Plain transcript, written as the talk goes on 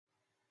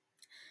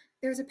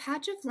There's a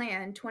patch of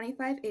land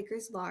 25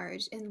 acres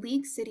large in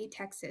League City,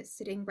 Texas,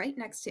 sitting right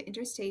next to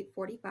Interstate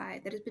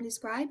 45 that has been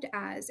described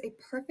as a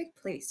perfect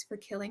place for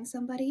killing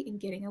somebody and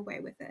getting away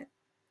with it.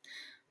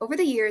 Over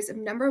the years, a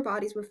number of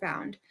bodies were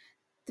found.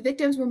 The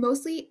victims were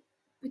mostly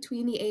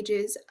between the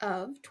ages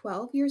of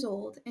 12 years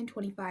old and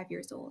 25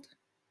 years old.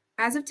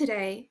 As of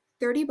today,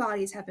 30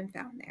 bodies have been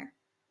found there.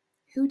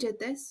 Who did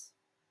this?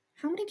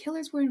 How many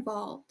killers were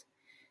involved?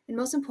 And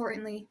most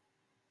importantly,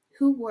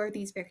 who were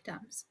these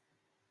victims?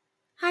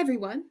 Hi,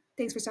 everyone.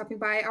 Thanks for stopping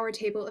by our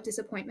table of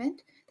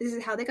disappointment. This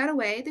is How They Got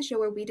Away, the show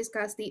where we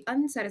discuss the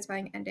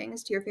unsatisfying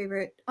endings to your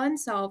favorite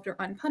unsolved or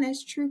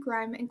unpunished true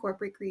crime and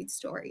corporate greed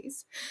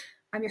stories.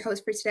 I'm your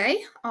host for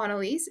today,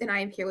 Annalise, and I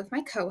am here with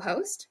my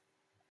co-host.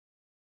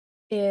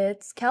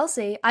 It's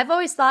Kelsey. I've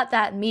always thought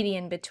that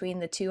median between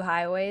the two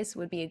highways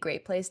would be a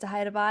great place to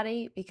hide a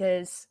body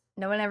because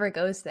no one ever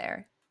goes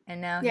there. And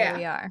now here Yeah,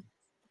 we are.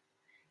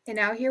 and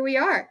now here we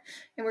are,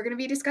 and we're going to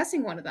be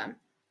discussing one of them.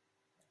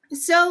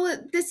 So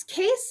this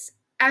case,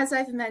 as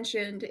I've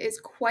mentioned, is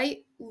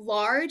quite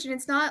large, and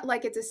it's not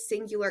like it's a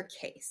singular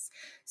case.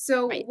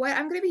 So Right. what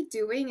I'm going to be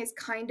doing is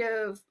kind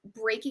of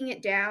breaking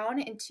it down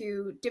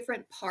into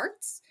different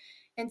parts.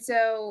 And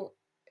so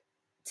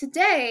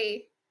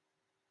today,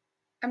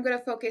 I'm going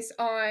to focus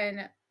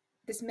on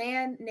this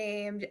man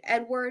named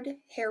Edward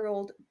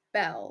Harold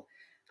Bell.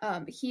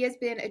 He has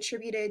been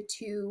attributed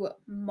to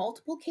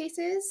multiple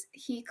cases.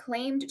 He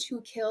claimed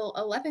to kill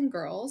 11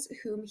 girls,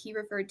 whom he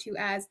referred to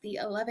as the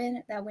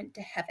 11 that went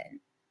to heaven.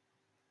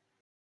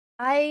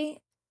 I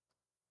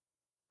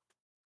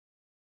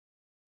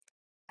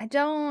I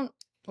don't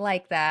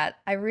like that.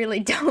 I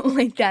really don't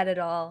like that at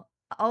all.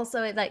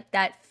 Also,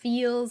 that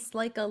feels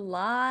like a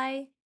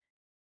lie,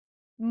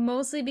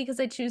 mostly because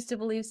I choose to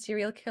believe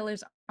serial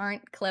killers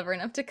aren't clever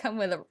enough to come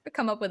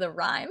up with a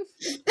rhyme.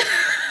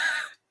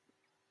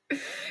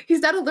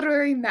 He's not a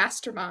literary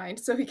mastermind,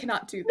 so he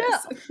cannot do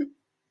this. No.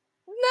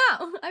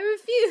 No, I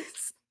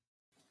refuse.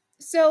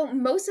 So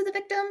most of the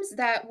victims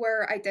that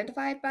were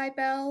identified by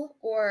Bell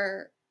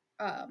or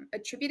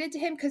attributed to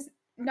him, because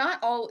not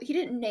all, he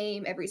didn't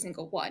name every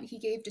single one. He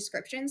gave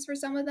descriptions for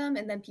some of them,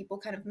 and then people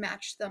kind of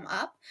matched them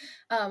up.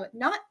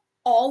 Not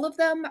all of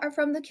them are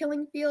from the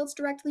killing fields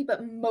directly,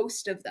 but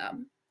most of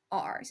them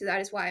are. So that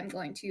is why I'm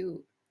going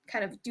to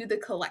kind of do the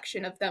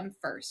collection of them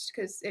first,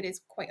 because it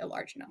is quite a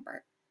large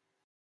number.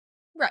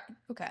 Right.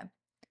 Okay.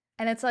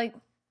 And it's like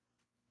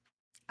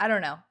I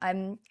don't know.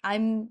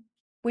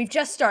 We've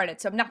just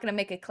started, so I'm not going to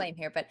make a claim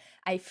here, but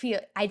I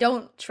feel I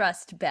don't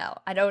trust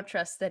Bell. I don't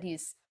trust that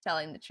he's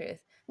telling the truth.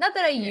 Not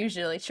that I Yeah.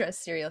 usually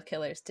trust serial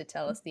killers to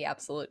tell us the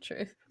absolute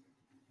truth.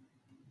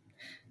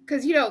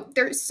 Because,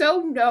 they're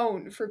so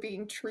known for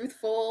being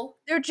truthful,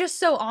 They're just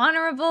so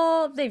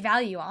honorable. They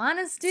value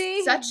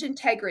honesty. such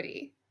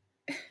integrity.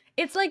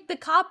 It's like the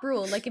cop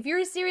rule. Like if you're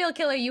a serial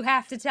killer, you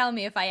have to tell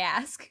me if I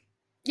ask.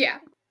 Yeah.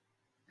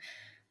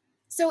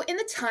 So, in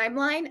the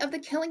timeline of the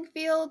killing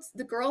fields,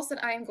 the girls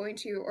that I am going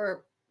to,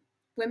 or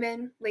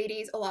women,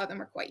 ladies, a lot of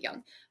them are quite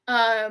young,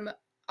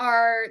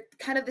 are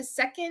kind of the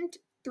second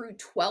through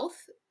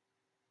 12th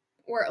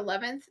or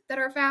 11th that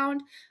are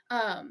found.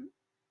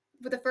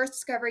 With the first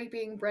discovery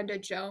being Brenda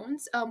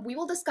Jones. We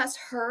will discuss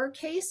her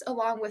case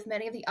along with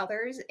many of the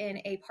others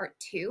in a part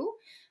two.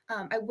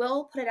 I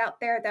will put it out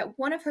there that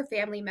one of her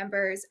family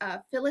members,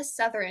 Phyllis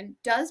Southern,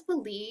 does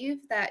believe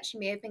that she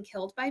may have been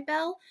killed by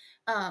Bell,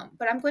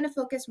 but I'm going to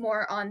focus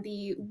more on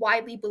the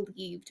widely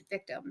believed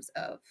victims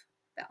of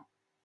Bell.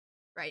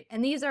 Right.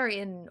 And these are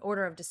in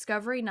order of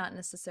discovery, not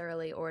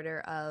necessarily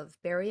order of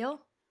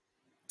burial.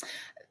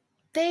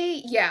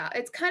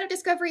 It's kind of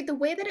discovery. The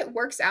way that it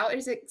works out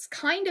is it's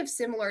kind of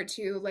similar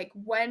to like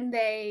when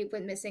they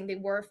went missing, they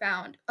were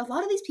found. A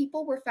lot of these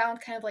people were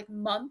found kind of like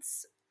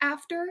months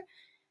after.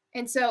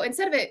 And so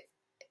instead of it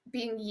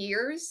being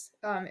years,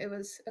 it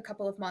was a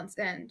couple of months,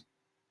 and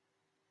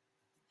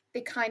they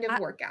kind of I,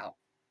 work out.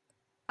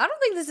 I don't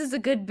think this is a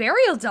good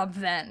burial dump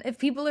then. If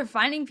people are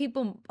finding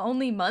people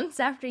only months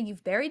after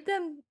you've buried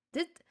them,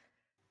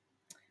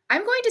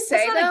 I'm going to that's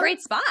say, not a though,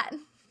 great spot.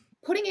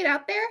 putting it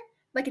out there,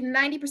 like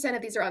 90%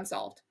 of these are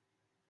unsolved.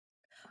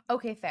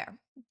 Okay, fair.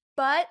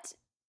 But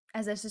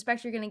as I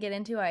suspect you're going to get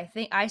into,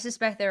 I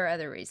suspect there are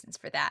other reasons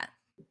for that.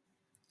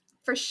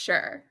 For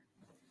sure.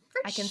 For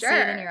I can see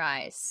it in sure. your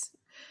eyes.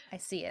 I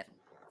see it.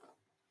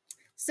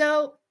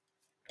 So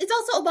it's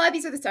also, a lot of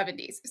these are the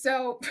 70s.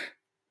 So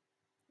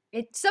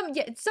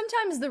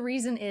Sometimes the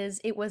reason is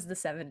it was the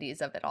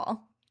 70s of it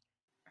all.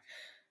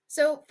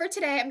 So for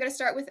today, I'm going to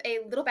start with a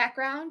little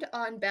background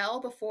on Bell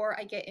before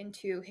I get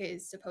into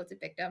his supposed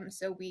victim,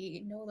 so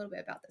we know a little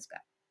bit about this guy.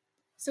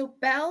 So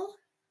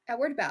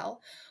Edward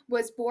Bell,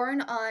 was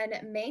born on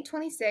May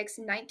 26,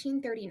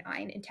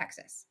 1939 in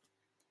Texas.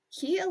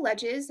 He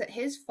alleges that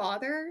his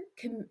father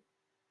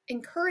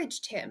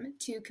encouraged him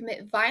to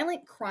commit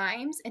violent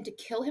crimes and to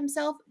kill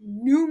himself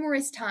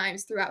numerous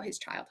times throughout his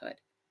childhood.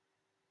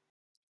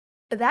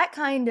 That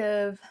kind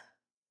of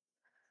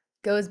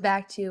goes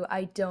back to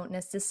I don't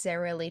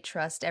necessarily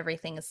trust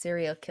everything a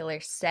serial killer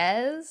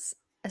says.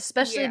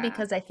 especially Yeah.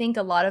 because I think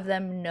a lot of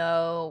them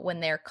know when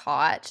they're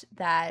caught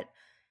that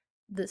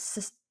the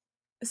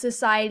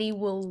society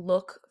will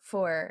look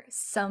for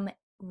some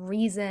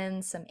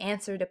reason, some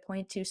answer to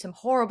point to, some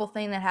horrible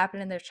thing that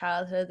happened in their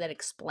childhood that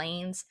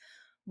explains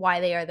why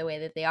they are the way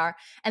that they are.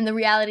 And the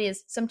reality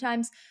is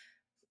sometimes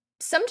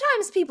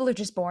people are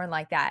just born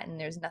like that and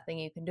there's nothing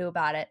you can do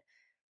about it.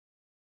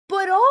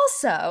 But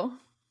also,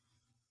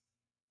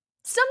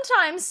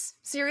 sometimes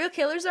serial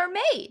killers are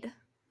made.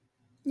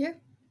 Yeah.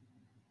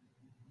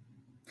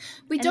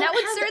 We And that don't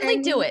would have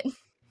certainly do any it.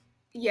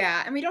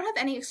 Yeah, and we don't have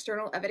any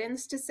external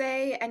evidence to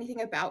say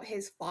anything about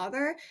his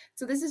father.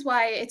 So this is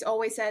why it's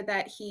always said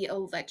that he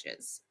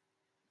alleges.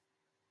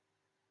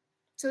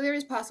 So there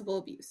is possible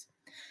abuse.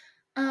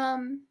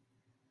 Um,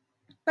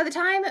 by the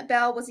time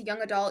Bell was a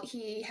young adult,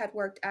 he had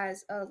worked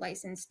as a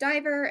licensed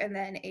diver and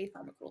then a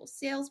pharmaceutical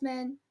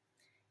salesman.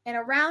 And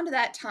around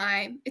that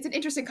time, it's an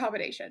interesting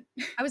combination.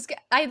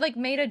 I like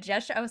made a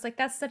gesture. I was like,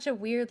 that's such a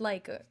weird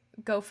like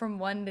go from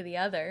one to the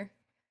other.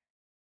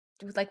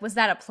 It was like, was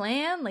that a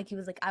plan? Like he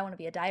was like, I want to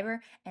be a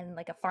diver and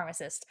like a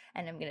pharmacist,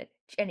 and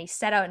and he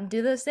set out and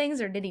do those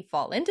things, or did he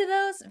fall into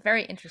those?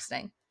 Very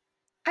interesting.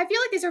 I feel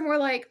like these are more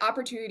like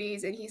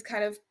opportunities, and he's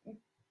kind of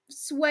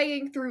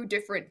swaying through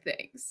different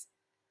things.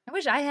 I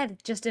wish I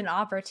had just an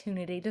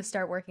opportunity to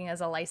start working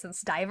as a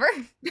licensed diver.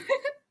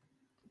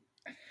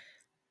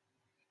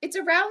 It's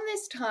around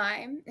this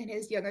time in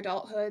his young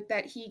adulthood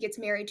that he gets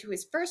married to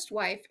his first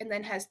wife and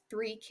then has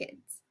 3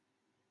 kids.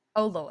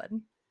 Oh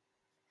Lord,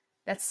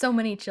 that's so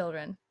many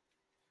children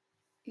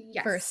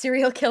for a Yes,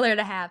 serial killer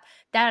to have.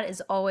 That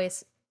is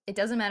always. It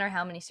doesn't matter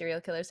how many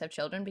serial killers have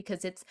children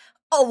because it's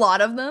a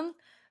lot of them,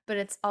 but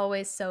it's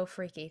always so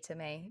freaky to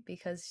me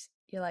because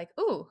you're like,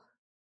 ooh,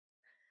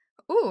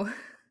 ooh,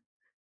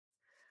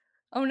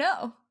 oh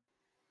no.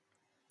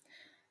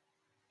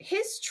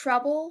 his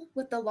trouble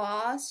with the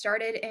law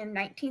started in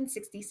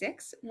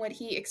 1966 when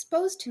he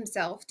exposed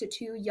himself to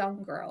 2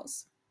 young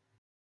girls.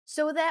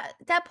 So that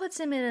puts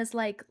him in his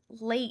like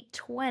late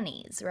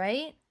 20s,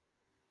 right?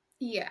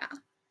 Yeah.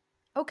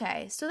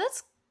 Okay, so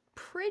that's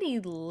pretty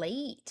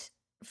late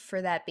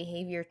for that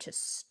behavior to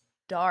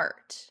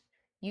start.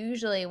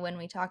 Usually when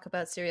we talk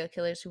about serial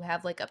killers who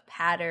have like a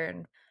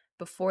pattern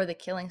before the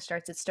killing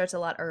starts, it starts a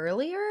lot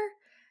earlier,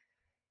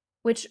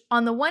 which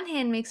on the one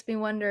hand makes me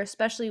wonder,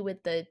 especially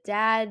with the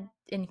dad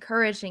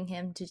encouraging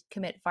him to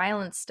commit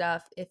violent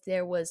stuff, if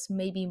there was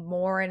maybe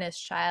more in his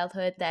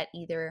childhood that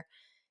either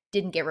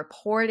didn't get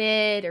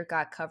reported or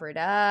got covered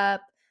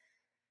up,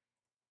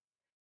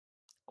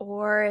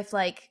 or if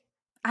like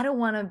I don't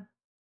want to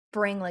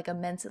bring like a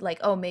mental like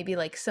oh maybe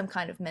like some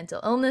kind of mental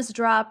illness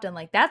dropped and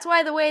like that's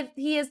why the way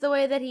he is the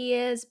way that he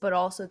is, but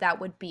also that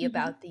would be Hmm.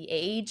 about the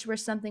age where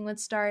something would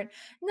start.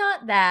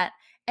 Not that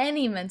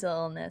any mental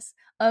illness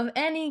of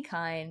any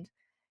kind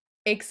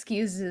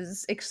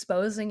excuses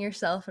exposing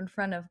yourself in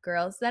front of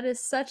girls. That is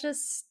such a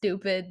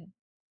stupid,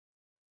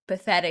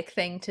 pathetic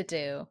thing to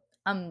do.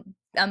 I'm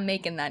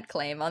making that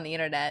claim on the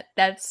internet.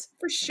 That's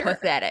For sure.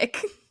 pathetic.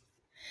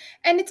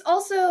 And it's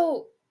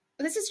also,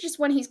 this is just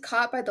when he's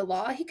caught by the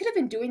law. He could have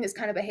been doing this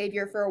kind of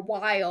behavior for a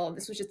while, and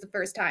this was just the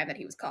first time that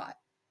he was caught.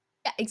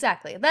 Yeah,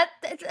 exactly. That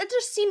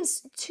just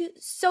seems too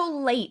so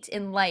late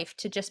in life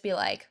to just be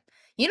like,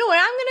 you know what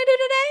I'm gonna do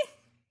today?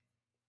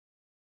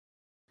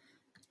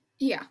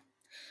 Yeah.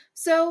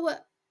 So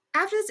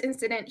after this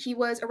incident, he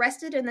was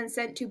arrested and then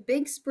sent to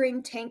Big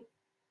Spring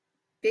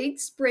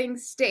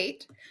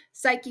State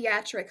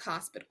Psychiatric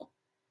Hospital.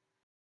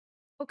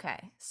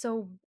 Okay,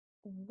 so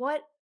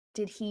what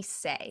did he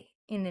say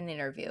in an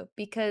interview?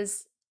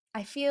 Because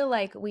I feel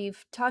like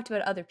we've talked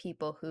about other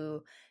people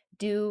who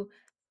do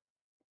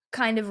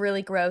kind of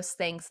really gross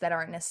things that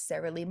aren't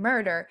necessarily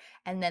murder,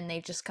 and then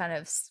they just kind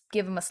of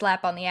give them a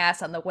slap on the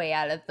ass on the way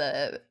out of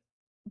the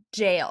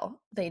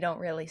jail. They don't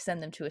really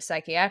send them to a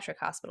psychiatric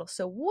hospital.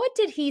 So what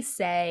did he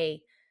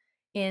say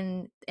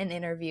in an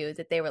interview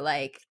that they were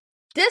like,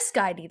 this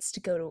guy needs to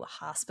go to a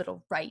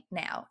hospital right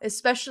now,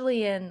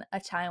 especially in a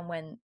time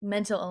when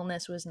mental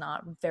illness was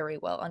not very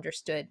well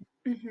understood,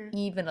 Hmm.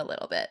 even a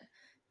little bit.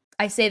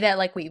 I say that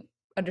like we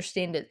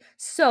understand it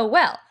so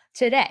well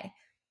today,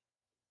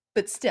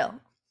 but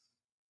still,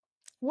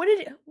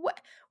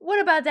 what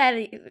about that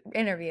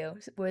interview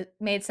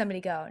made somebody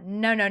go,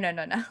 no, no, no,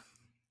 no, no?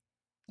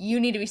 You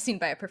need to be seen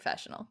by a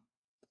professional.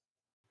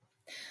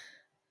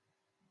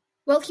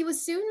 Well, he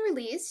was soon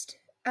released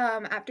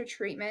after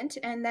treatment,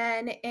 and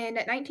then in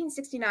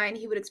 1969,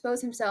 he would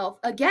expose himself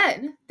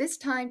again, this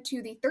time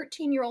to the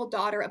 13-year-old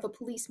daughter of a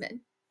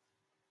policeman.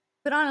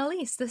 But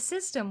Annalise, the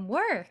system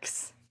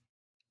works.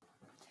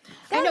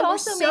 I That know we're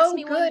also makes so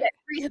me good wonder. at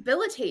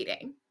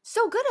rehabilitating.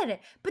 So good at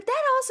it. But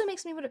that also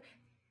makes me wonder,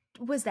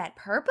 was that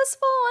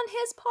purposeful on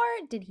his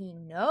part? Did he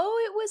know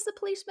it was the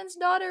policeman's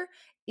daughter?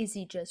 Is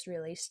he just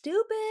really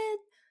stupid?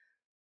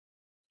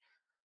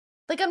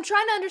 Like I'm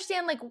trying to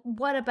understand like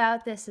what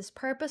about this is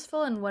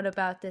purposeful and what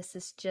about this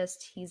is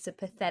just he's a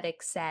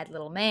pathetic sad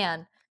little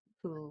man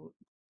who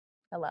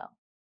hello.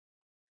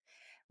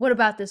 What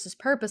about this is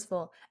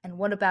purposeful? And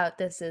what about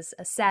this is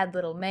a sad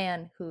little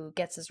man who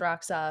gets his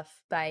rocks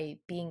off by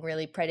being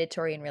really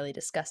predatory and really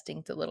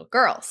disgusting to little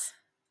girls?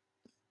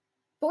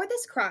 For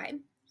this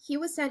crime, he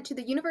was sent to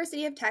the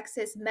University of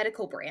Texas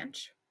medical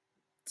branch,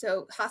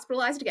 so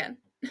hospitalized again.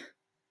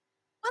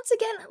 Once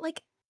again,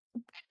 like,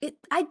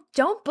 I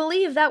don't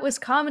believe that was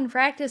common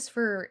practice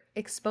for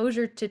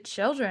exposure to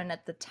children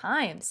at the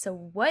time.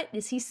 So what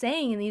is he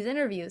saying in these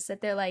interviews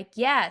that they're like,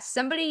 yeah,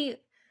 somebody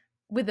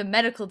with a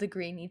medical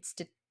degree needs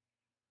to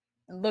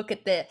look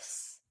at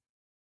this?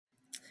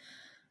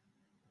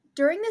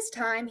 During this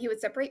time, he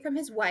would separate from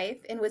his wife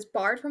and was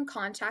barred from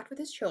contact with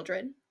his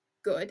children.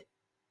 Good.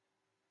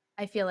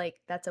 I feel like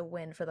that's a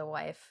win for the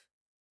wife.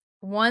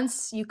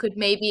 Once you could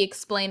maybe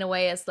explain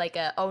away as like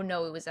a, oh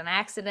no, it was an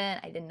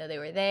accident. I didn't know they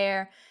were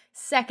there.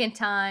 Second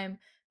time,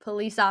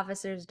 police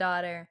officer's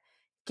daughter,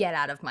 get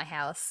out of my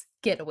house.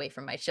 Get away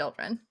from my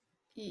children.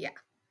 Yeah.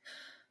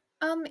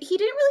 He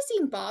didn't really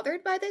seem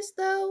bothered by this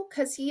though,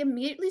 because he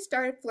immediately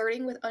started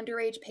flirting with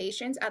underage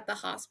patients at the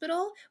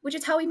hospital, which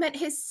is how he met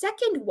his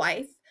second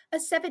wife, a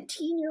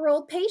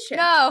 17-year-old patient.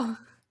 No.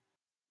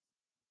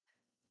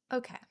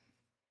 Okay.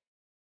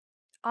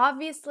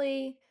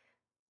 Obviously,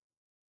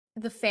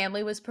 the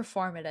family was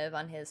performative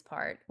on his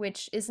part,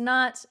 which is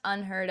not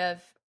unheard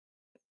of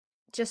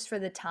just for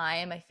the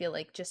time. I feel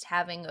like just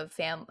having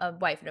a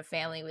wife and a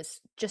family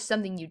was just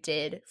something you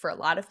did for a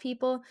lot of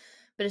people,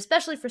 but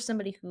especially for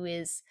somebody who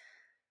is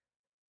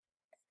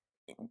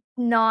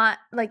not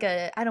like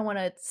a, I don't want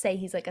to say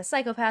he's like a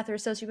psychopath or a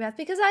sociopath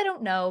because I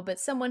don't know, but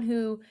someone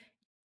who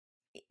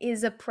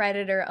is a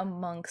predator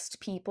amongst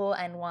people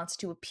and wants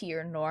to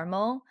appear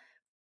normal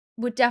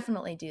would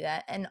definitely do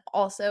that. And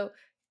also,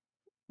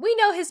 we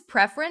know his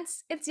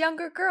preference. It's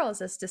younger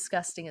girls, as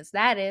disgusting as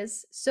that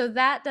is. So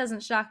that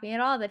doesn't shock me at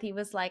all that he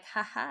was like,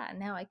 haha,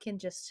 now I can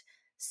just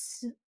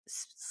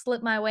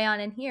slip my way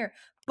on in here.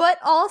 But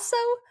also,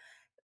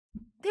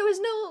 there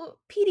was no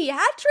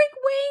pediatric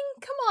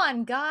wing. Come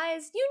on,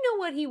 guys. You know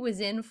what he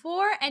was in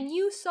for, and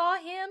you saw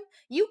him,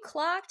 you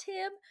clocked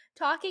him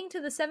talking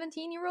to the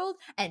 17-year-old,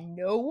 and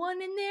no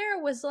one in there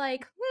was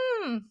like,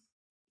 I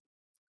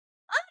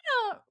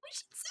don't, we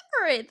should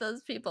separate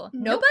those people.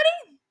 Nope.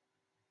 Nobody?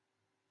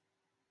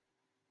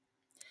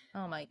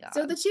 Oh my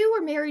So God. the two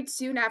were married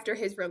soon after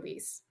his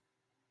release.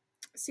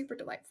 Super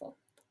delightful.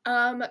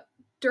 Um,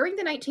 During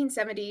the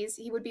 1970s,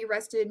 he would be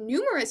arrested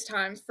numerous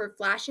times for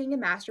flashing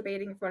and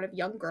masturbating in front of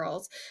young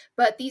girls,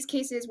 but these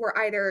cases were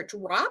either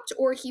dropped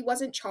or he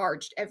wasn't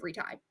charged every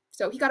time.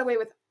 So he got away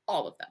with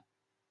all of them.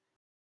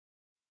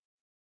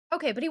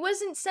 Okay, but he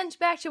wasn't sent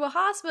back to a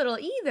hospital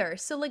either.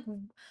 So, like,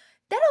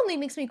 that only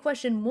makes me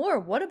question more.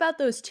 What about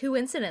those two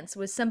incidents?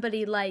 Was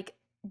somebody like,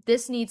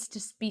 this needs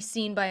to be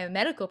seen by a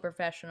medical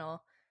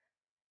professional?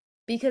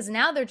 Because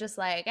now they're just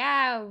like,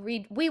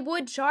 we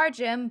would charge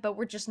him, but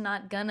we're just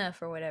not gonna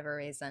for whatever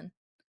reason.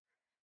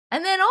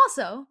 And then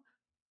also,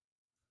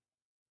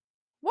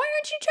 why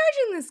aren't you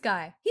charging this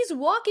guy? He's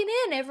walking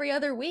in every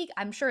other week.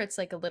 I'm sure it's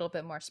like a little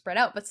bit more spread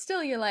out, but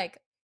still, you're like,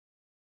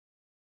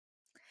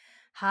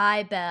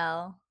 hi,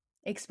 Belle,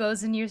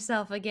 exposing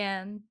yourself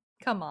again.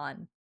 Come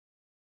on.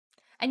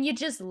 And you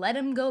just let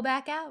him go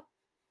back out.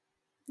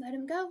 Let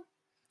him go.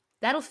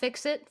 That'll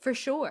fix it for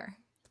sure.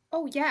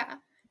 Oh, yeah.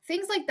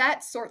 Things like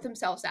that sort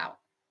themselves out.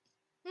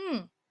 Hmm.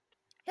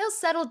 He'll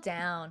settle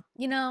down.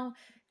 You know,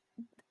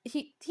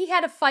 he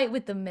had a fight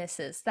with the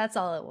missus. That's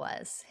all it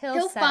was. He'll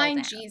He'll settle find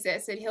down.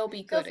 Jesus and he'll be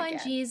He'll good find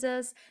again.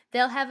 Jesus.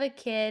 They'll have a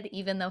kid,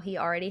 even though he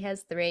already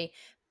has three.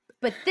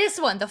 But this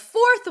one, the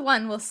fourth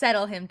one, will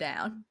settle him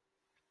down.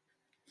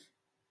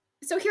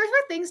 So here's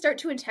where things start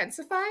to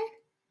intensify.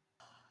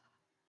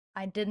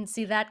 I didn't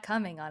see that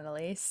coming,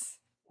 Annalise.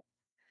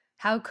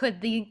 How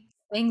could the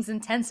things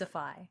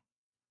intensify?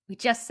 We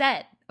just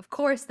said, of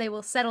course, they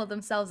will settle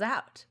themselves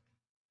out.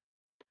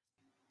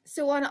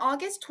 So on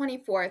August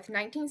 24th,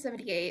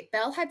 1978,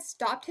 Bell had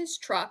stopped his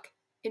truck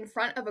in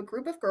front of a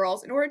group of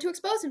girls in order to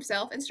expose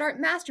himself and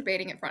start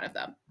masturbating in front of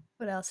them.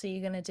 What else are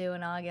you gonna do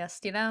in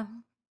August, you know?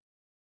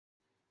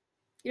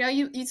 You know,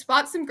 you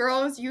spot some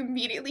girls, you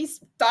immediately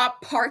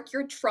stop, park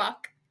your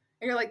truck,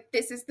 and you're like,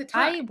 this is the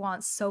I time.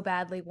 want so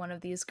badly one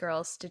of these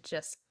girls to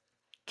just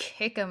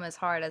kick him as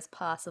hard as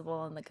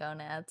possible in the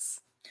gonads.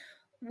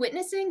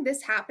 Witnessing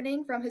this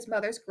happening from his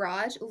mother's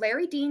garage,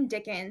 Larry Dean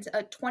Dickens,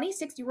 a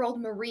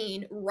 26-year-old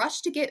Marine,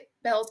 rushed to get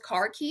Bell's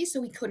car keys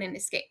so he couldn't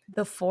escape.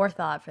 The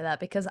forethought for that,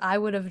 because I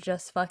would have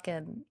just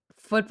fucking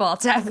football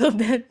tackled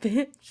that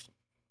bitch.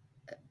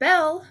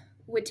 Bell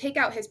would take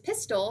out his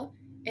pistol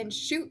and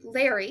shoot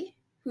Larry,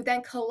 who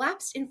then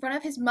collapsed in front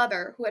of his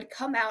mother, who had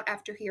come out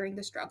after hearing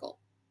the struggle.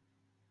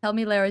 Tell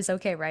me Larry's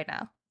okay right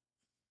now.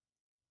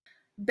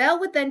 Bell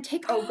would then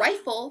take a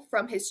rifle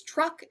from his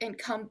truck and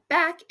come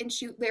back and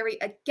shoot Larry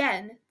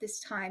again, this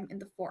time in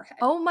the forehead.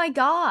 Oh my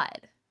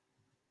god.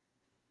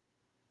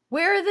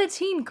 Where are the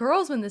teen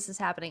girls when this is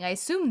happening? I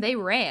assume they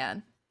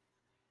ran.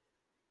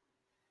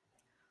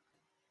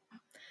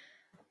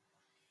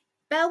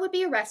 Bell would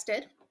be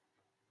arrested,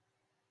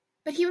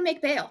 but he would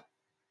make bail.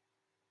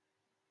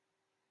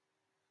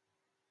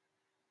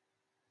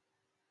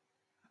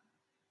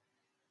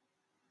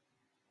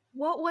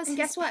 What was And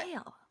his guess what?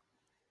 bail?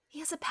 He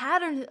has a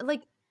pattern.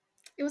 Like,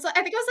 It was, I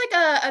think it was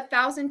like a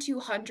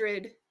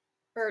 1,200,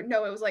 or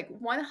no, it was like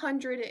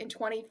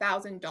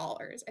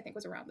 $120,000. I think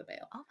was around the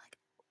bail. oh my God.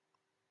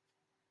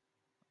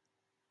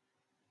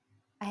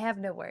 I have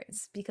no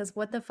words because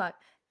what the fuck?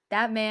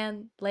 That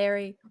man,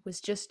 Larry,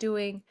 was just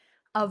doing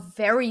a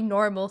very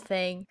normal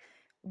thing,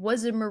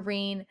 was a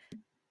Marine,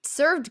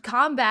 served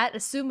combat,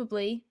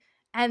 assumably,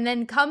 and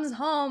then comes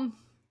home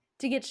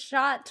to get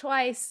shot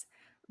twice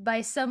by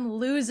some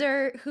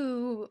loser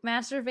who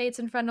masturbates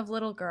in front of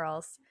little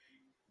girls.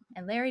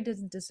 And Larry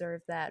doesn't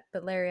deserve that,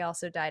 but Larry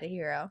also died a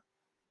hero.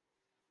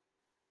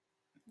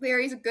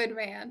 Larry's a good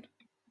man.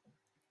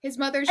 His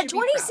mother At should be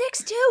proud.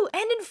 26, too,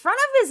 and in front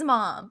of his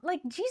mom.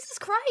 Like, Jesus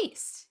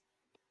Christ.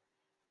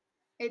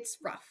 It's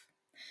rough.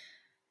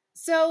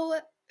 So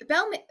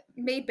Bell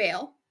made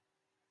bail,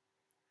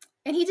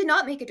 and he did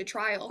not make it to Of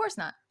trial course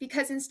not.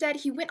 because instead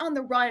he went on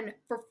the run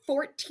for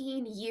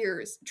 14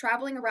 years,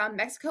 traveling around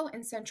Mexico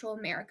and Central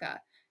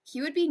America.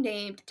 He would be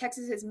named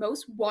Texas's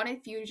most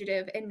wanted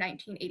fugitive in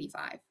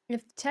 1985.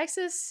 If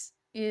Texas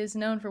is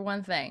known for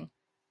one thing,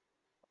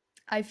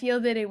 I feel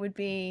that it would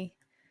be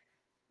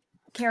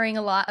caring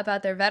a lot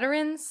about their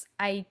veterans.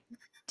 I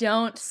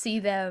don't see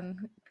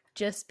them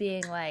just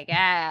being like,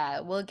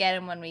 we'll get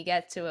him when we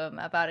get to him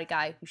about a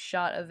guy who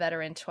shot a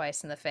veteran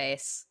twice in the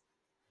face.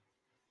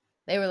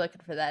 They were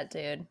looking for that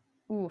dude.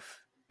 Oof.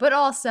 But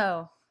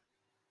also,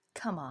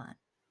 come on.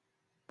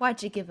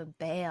 Why'd you give him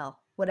bail?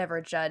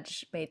 Whatever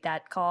judge made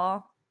that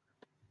call.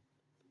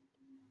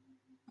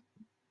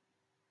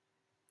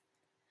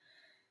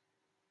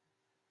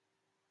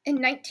 In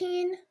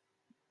 19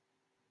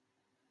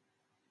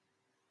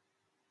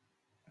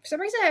 For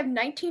some reason I have I don't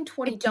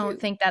 1922.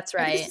 think that's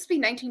I think it's right. supposed to be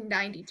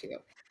 1992.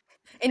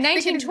 In I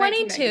think it is 1992.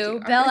 1922,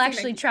 I'm Bell going to say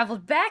actually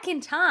traveled back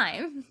in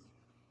time.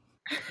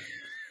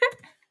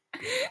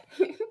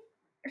 19.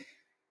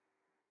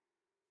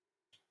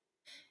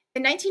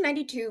 In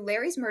 1992,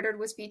 Larry's murder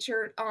was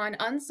featured on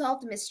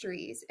Unsolved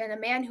Mysteries, and a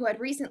man who had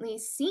recently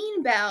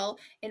seen Bell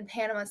in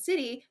Panama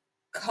City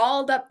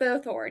called up the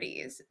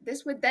authorities.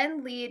 This would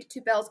then lead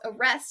to Bell's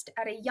arrest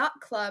at a yacht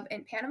club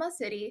in Panama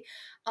City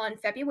on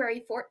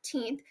February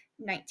 14th,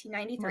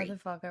 1993.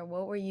 Motherfucker,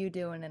 what were you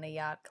doing in a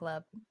yacht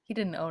club? He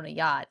didn't own a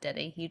yacht, did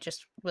he? He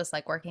just was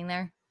like working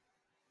there.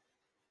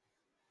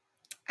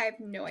 I have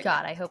no idea.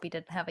 God, I hope he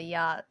didn't have a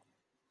yacht.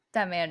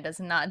 That man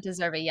does not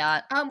deserve a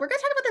yacht. We're gonna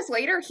talk about this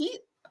later. He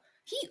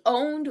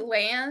owned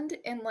land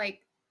and like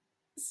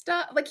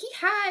stuff. Like he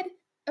had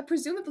a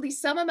presumably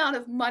some amount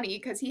of money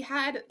because he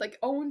had like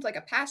owned like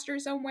a pasture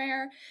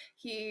somewhere.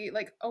 He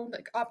like owned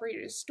like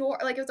operated a store.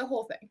 Like it was a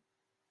whole thing.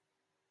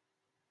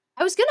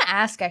 I was gonna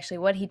ask actually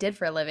what he did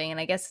for a living, and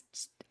I guess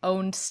just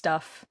owned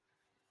stuff.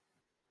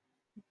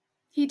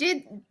 He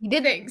did He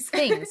did things.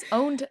 things,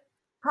 owned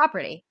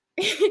property.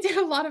 He did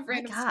a lot of My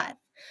random God. stuff.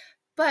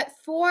 But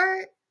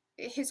for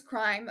his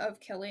crime of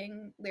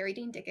killing Larry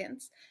Dean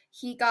Dickens,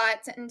 he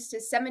got sentenced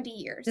to 70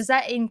 Does years.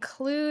 that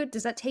include,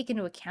 does that take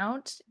into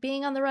account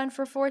being on the run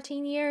for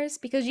 14 years?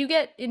 Because you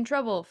get in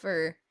trouble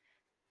for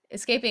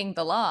escaping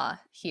the law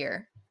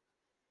here.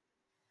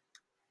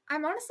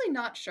 I'm honestly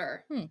not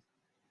sure. Hmm.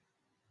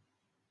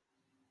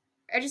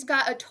 I just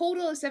got a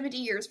total of 70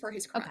 years for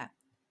his crime. Okay.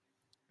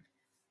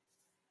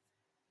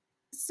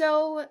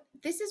 So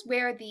this is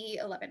where the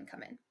 11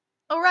 come in.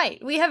 All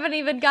right. We haven't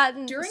even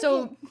gotten, During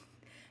so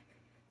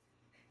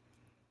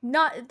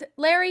not,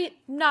 Larry,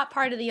 not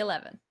part of the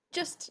 11.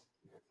 Just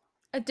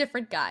a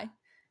different guy.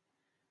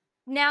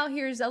 Now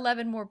here's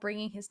 11 more,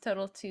 bringing his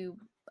total to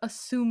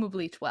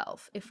assumably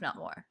 12, if not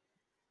more.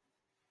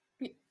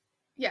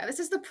 Yeah, this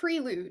is the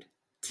prelude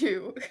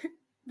to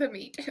the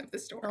meat of the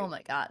story. Oh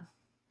my God.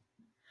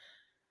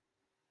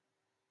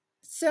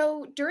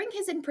 So, during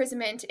his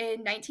imprisonment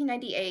in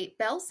 1998,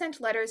 Bell sent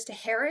letters to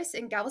Harris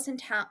and Galveston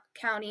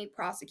County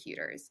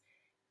prosecutors.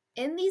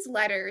 In these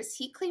letters,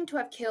 he claimed to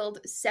have killed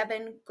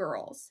 7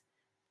 girls.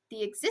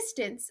 The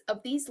existence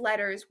of these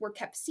letters were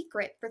kept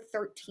secret for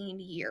 13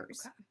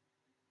 years. Okay.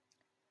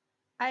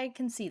 I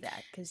can see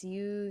that because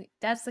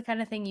that's the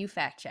kind of thing you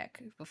fact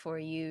check before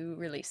you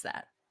release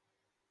that.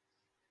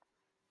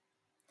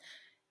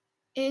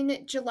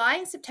 In July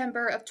and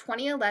September of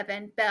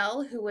 2011,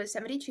 Bell, who was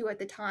 72 at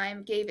the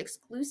time, gave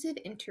exclusive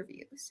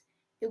interviews.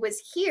 It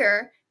was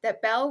here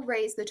that Bell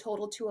raised the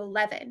total to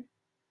 11,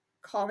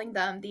 calling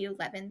them the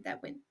 11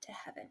 that went to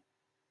heaven.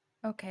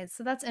 Okay,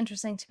 so that's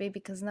interesting to me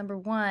because number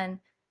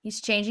one,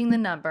 he's changing the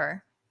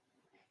number.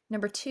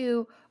 Number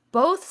two,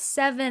 both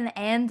 7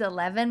 and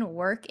 11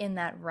 work in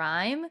that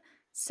rhyme.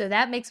 So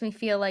that makes me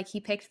feel like he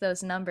picked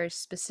those numbers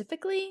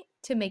specifically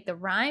to make the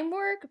rhyme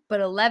work, but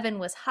 11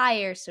 was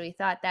higher, so he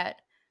thought that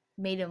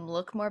made him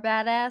look more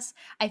badass.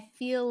 I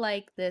feel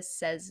like this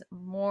says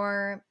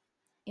more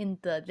in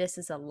the this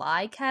is a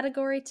lie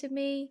category to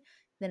me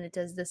than it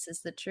does this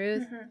is the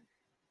truth, Mm-hmm.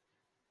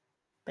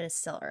 but it's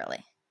still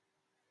early.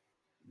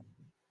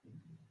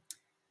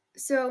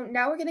 So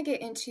now we're going to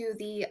get into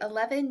the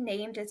 11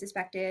 named and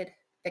suspected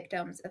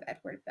victims of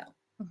Edward Bell.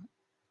 Mhm.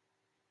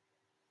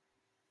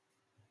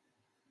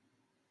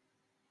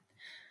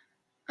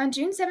 On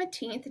June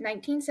 17th,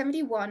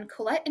 1971,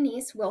 Colette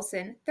Anise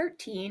Wilson,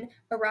 13,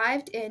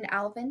 arrived in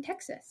Alvin,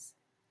 Texas.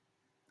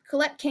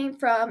 Colette came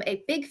from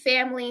a big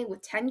family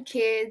with 10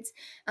 kids,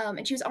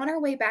 and she was on her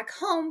way back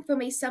home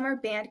from a summer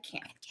band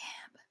camp.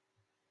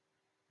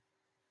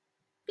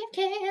 Band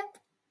camp.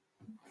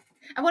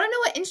 I want to know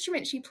what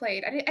instrument she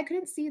played. I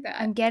couldn't see that.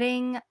 I'm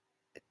getting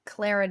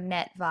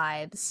clarinet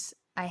vibes.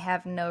 I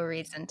have no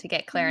reason to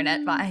get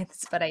clarinet Mm,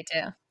 vibes, but I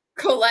do.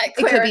 Colette It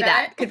could be clarinet.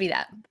 that. Could be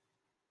that.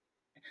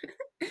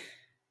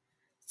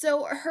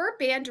 So her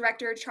band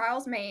director,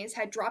 Charles Mays,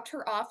 had dropped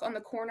her off on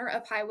the corner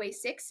of Highway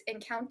 6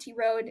 and County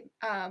Road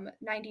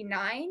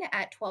 99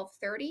 at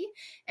 12:30,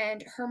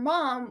 and her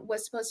mom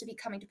was supposed to be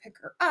coming to pick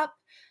her up,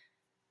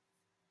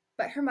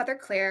 but her mother,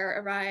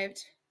 Claire,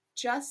 arrived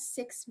just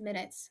 6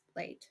 minutes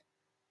late.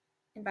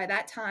 And by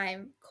that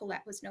time,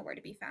 Colette was nowhere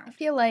to be I found.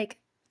 feel like,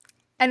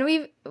 and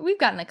we've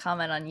gotten a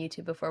comment on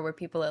YouTube before where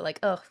people are like,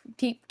 "Oh,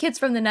 kids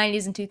from the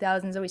 '90s and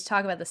 2000s always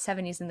talk about the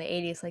 '70s and the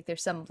 '80s like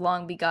there's some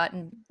long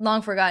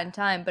forgotten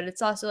time." But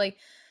it's also like,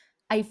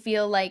 I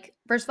feel like,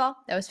 first of all,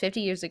 that was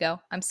 50 years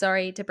ago. I'm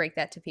sorry to break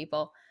that to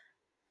people,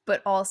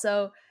 but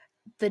also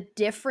the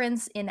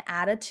difference in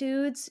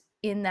attitudes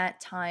in that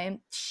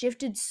time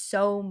shifted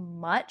so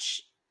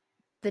much.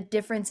 The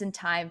difference in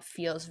time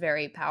feels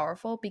very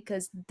powerful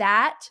because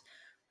that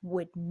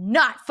would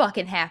not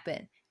fucking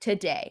happen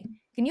today.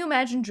 Can you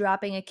imagine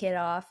dropping a kid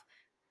off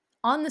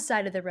on the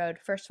side of the road,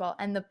 first of all,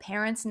 and the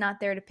parents not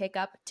there to pick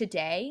up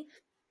today?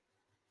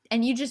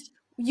 And you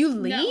No.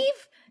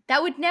 leave?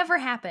 That would never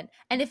happen.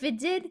 And if it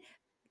did,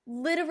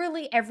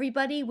 literally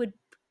everybody would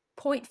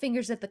point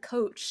fingers at the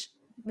coach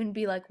and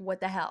be like, what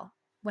the hell?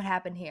 What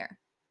happened here?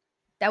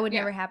 That would Yeah.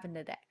 never happen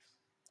today.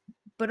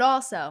 But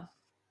also,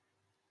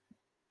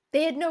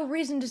 they had no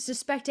reason to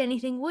suspect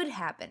anything would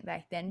happen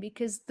back then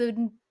because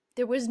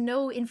there was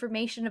no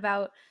information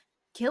about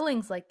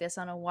killings like this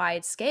on a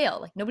wide scale.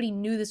 Like nobody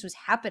knew this was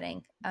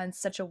happening on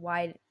such a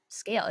wide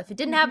scale. If it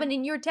didn't happen Mm-hmm.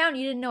 in your town,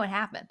 you didn't know it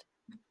happened.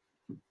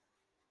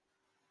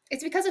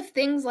 It's because of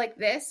things like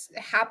this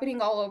happening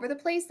all over the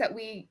place that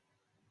we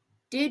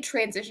did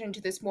transition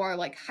to this more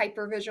like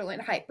hyper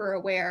vigilant, hyper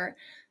aware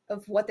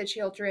of what the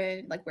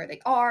children, like where they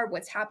are,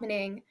 what's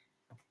happening.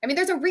 I mean,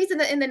 there's a reason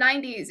that in the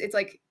 90s, it's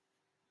like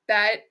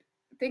that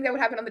thing that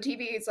would happen on the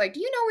TV. It's like,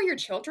 do you know where your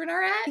children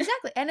are at?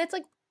 Exactly. And it's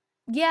like,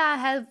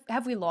 yeah,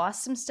 have we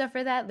lost some stuff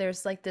for that?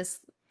 There's like this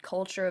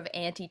culture of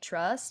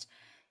antitrust.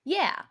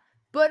 Yeah.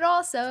 But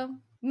also,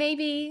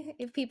 maybe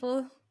if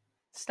people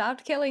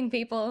stopped killing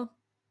people,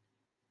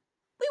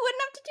 we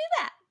wouldn't have to do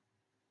that.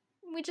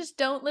 We just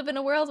don't live in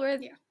a world where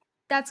Yeah.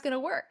 that's going to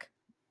work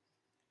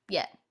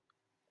yet.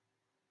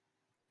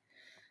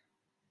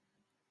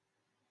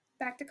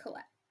 Back to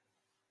Colette.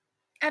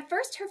 At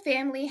first, her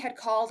family had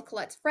called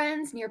Colette's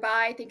friends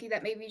nearby, thinking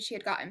that maybe she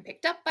had gotten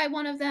picked up by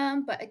one of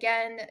them, but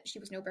again, she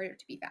was nowhere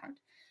to be found.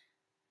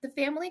 The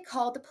family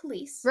called the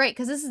police. Right,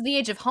 because this is the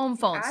age of home And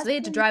phones. So as they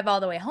had to per drive all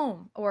the way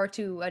home or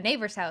to a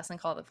neighbor's house and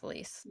call the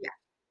police. yeah,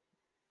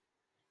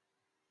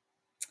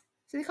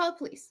 so they called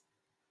the police.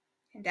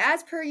 And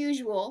as per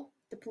usual,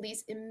 the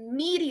police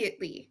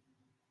immediately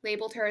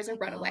labeled her as a My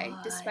runaway,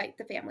 God. despite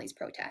the family's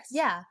protest.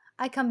 Yeah,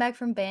 I come back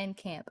from band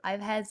camp.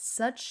 I've had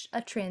such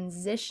a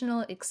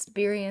transitional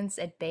experience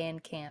at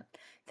band camp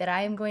that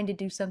I am going to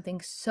do something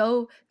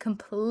so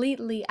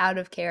completely out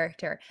of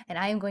character and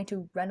I am going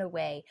to run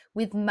away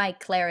with my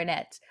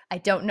clarinet. I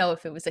don't know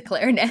if it was a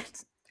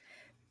clarinet.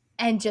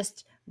 And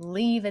just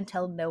leave and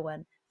tell no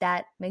one.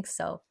 That makes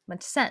so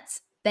much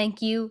sense.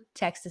 Thank you,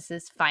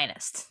 Texas's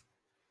finest.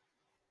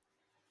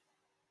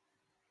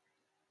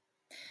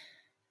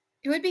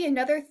 It would be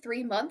another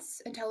 3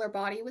 months until her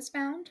body was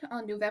found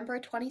on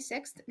November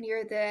 26th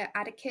near the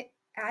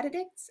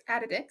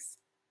Addicts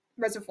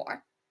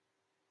Reservoir.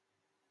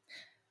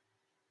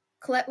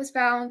 Colette was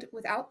found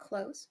without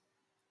clothes.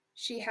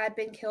 She had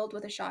been killed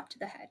with a shot to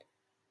the head.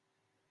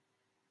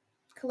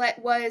 Colette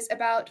was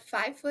about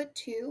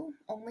 5'2",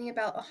 only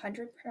about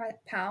 100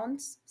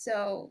 pounds,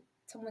 so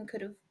someone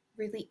could have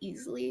really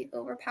easily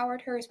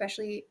overpowered her,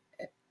 especially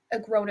a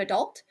grown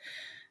adult.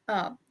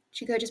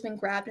 She could have just been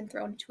grabbed and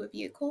thrown into a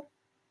vehicle.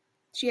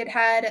 She had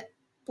had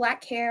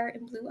black hair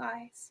and blue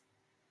eyes.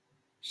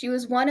 She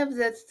was one of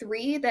the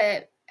three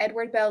that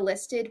Edward Bell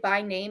listed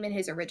by name in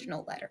his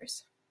original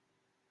letters.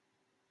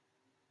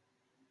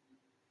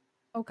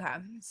 Okay,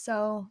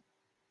 so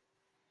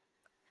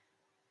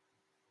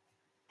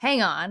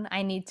hang on.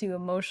 I need to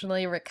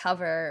emotionally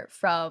recover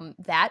from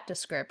that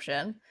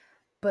description.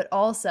 But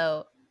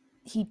also,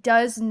 he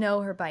does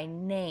know her by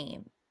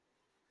name.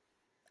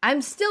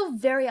 I'm still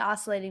very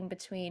oscillating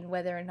between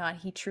whether or not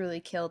he truly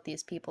killed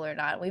these people or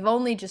not. We've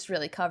only just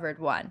really covered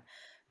one.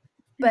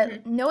 But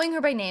Mm-hmm. knowing her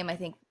by name, I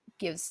think,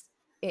 gives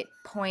it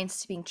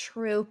points to being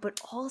true.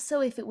 But also,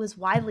 if it was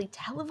widely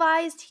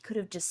televised, he could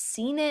have just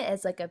seen it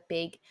as like a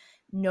big,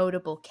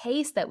 notable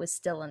case that was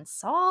still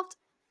unsolved.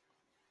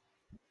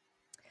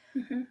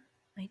 Mm-hmm.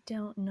 I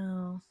don't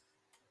know.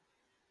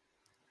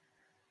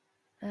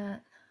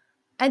 And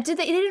they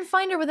didn't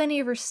find her with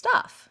any of her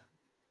stuff.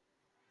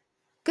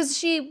 Because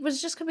she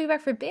was just coming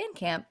back from band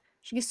camp.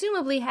 She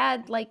assumably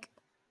had like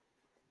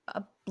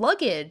a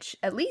luggage,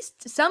 at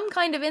least some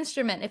kind of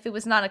instrument if it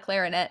was not a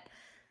clarinet.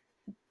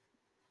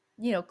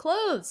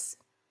 Clothes.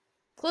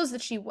 Clothes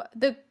that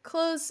the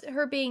clothes,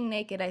 her being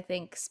naked, I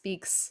think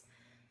speaks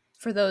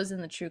for those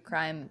in the true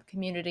crime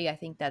community. I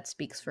think that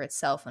speaks for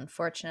itself,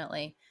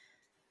 unfortunately.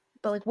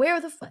 But like,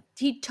 where the fuck?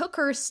 He took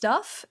her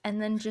stuff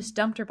and then just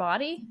dumped her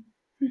body?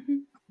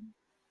 Mhm.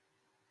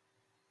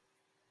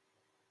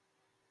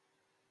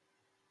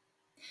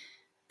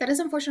 That is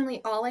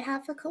unfortunately all I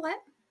have for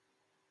Colette.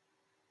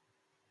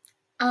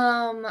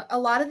 A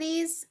lot of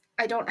these,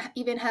 I don't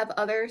even have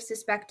other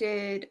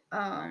suspected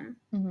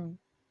Mm-hmm.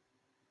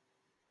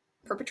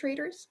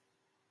 perpetrators.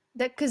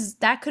 Because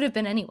that could have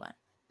been anyone.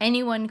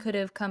 Anyone could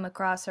have come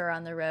across her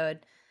on the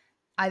road,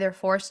 either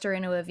forced her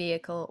into a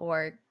vehicle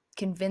or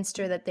convinced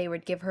her that they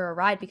would give her a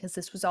ride, because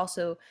this was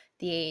also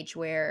the age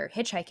where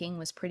hitchhiking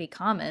was pretty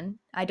common.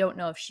 I don't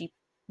know if she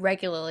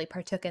regularly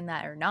partook in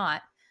that or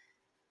not,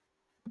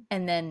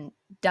 and then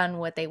done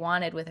what they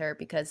wanted with her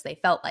because they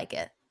felt like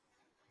it.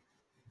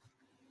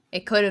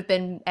 It could have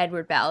been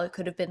Edward Bell. It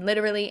could have been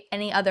literally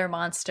any other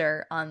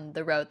monster on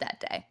the road that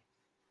day.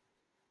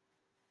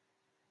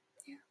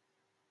 Yeah.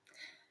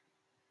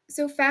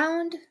 So,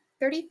 found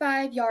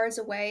 35 yards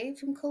away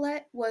from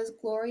Colette was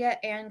Gloria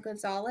Ann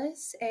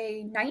Gonzalez,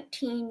 a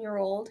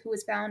 19-year-old who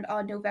was found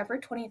on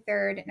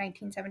November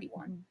 23rd,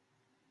 1971. Mhm.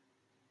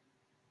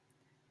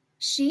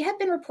 She had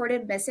been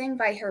reported missing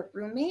by her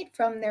roommate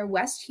from their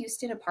West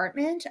Houston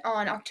apartment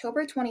on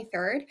October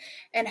 23rd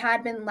and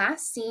had been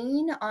last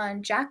seen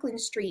on Jacqueline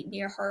Street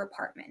near her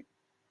apartment.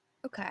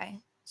 Okay.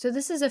 So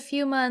this is a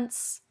few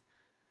months.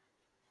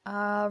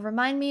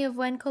 Remind me of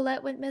when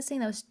Colette went missing.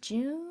 That was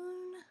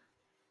June?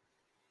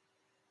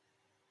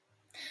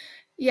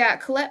 Yeah,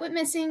 Colette went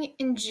missing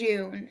in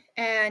June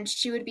and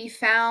she would be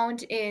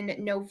found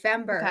in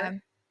November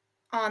Okay.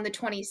 on the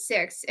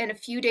 26th and a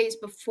few days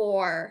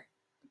before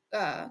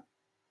uh,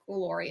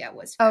 Gloria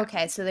was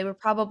Okay, found. so they were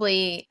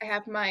probably, I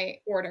have my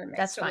order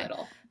that's mixed a fine.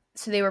 little.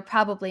 So they were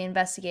probably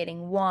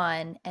investigating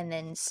one and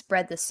then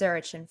spread the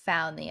search and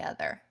found the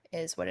other,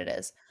 is what it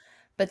is.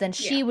 But then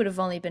Yeah, she would have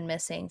only been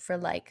missing for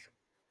like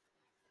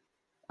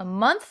a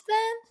month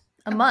then?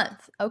 A a month.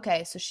 month.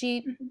 Okay, so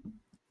she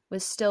Mhm.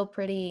 was still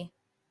pretty,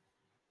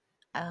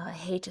 I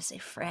hate to say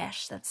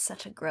fresh. That's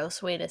such a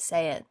gross way to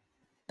say it.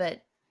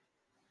 But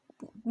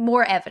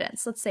more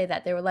evidence. Let's say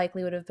that there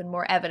likely would have been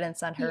more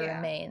evidence on her Yeah,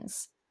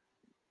 remains.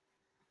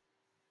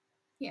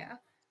 yeah.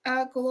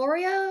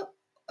 Gloria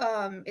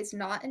is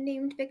not a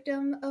named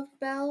victim of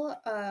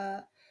Bell,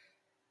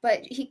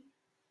 but he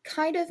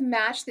kind of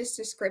matched this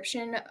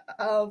description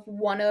of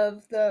one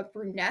of the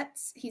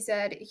brunettes. He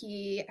said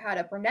he had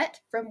a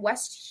brunette from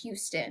West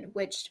Houston,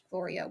 which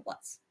Gloria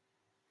was.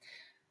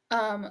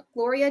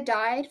 Gloria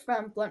died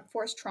from blunt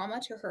force trauma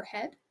to her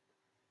head,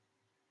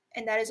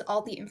 and that is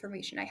all the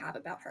information I have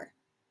about her.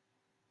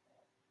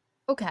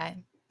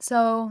 Okay,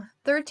 so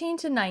 13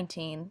 to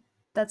 19,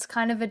 that's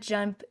kind of a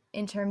jump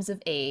in terms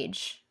of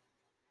age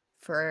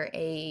for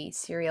a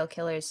serial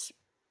killer's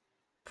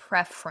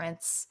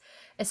preference,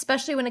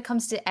 especially when it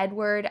comes to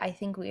Edward. I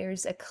think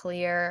there's a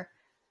clear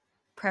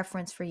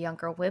preference for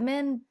younger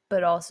women,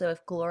 but also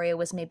if Gloria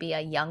was maybe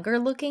a younger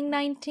looking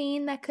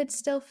 19, that could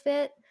still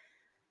fit.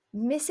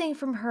 Missing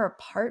from her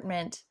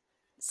apartment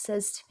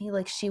says to me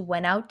like she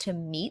went out to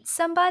meet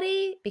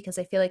somebody, because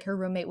I feel like her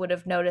roommate would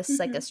have noticed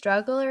like a Mm-hmm.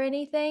 struggle or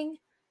anything.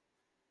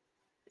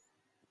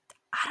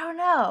 I don't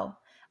know.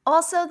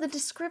 Also, the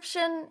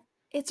description,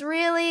 it's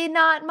really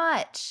not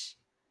much.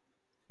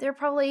 There are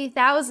probably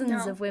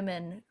thousands No. of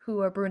women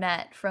who are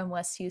brunette from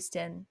West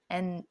Houston,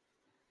 and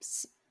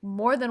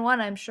more than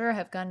one, I'm sure,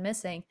 have gone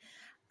missing.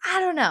 I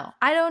don't know.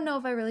 I don't know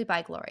if I really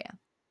buy Gloria.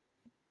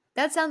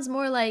 That sounds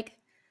more like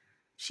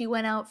she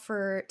went out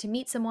for to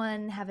meet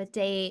someone, have a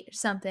date, or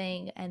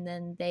something, and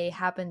then they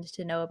happened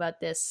to know about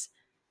this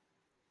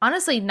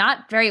honestly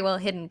not very well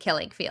hidden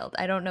killing field.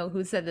 I don't know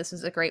who said this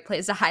was a great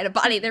place to hide a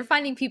body. They're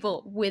finding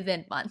people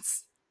within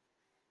months.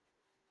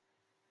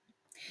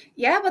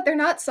 Yeah, but they're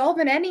not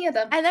solving any of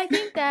them. And I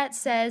think that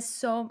says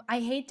so.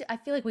 I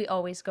feel like we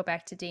always go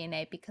back to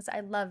DNA because I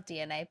love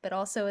DNA, but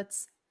also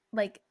it's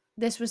like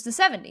this was the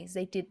 70s.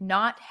 They did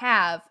not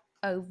have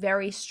a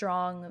very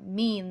strong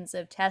means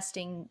of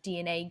testing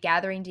DNA,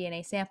 gathering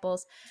DNA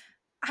samples.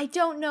 I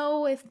don't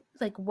know if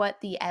like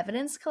what the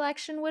evidence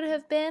collection would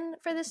have been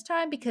for this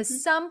time, because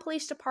some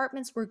police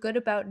departments were good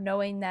about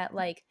knowing that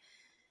like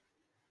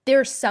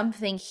there's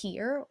something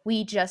here.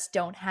 We just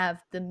don't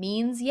have the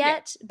means Yeah,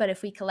 yet. But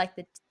if we collect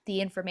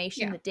the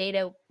information, yeah, the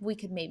data, we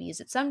could maybe use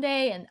it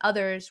someday, and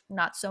others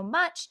not so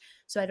much.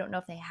 So I don't know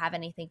if they have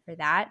anything for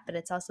that. But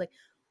it's also like,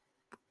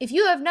 if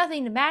you have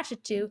nothing to match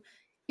it to,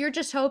 you're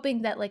just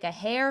hoping that like a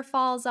hair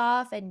falls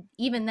off. And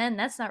even then,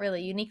 that's not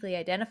really uniquely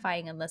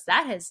identifying unless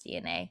that has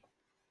DNA.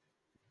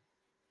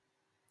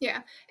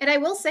 yeah. And I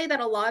will say that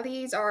a lot of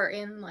these are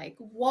in like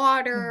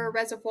water, Mm-hmm.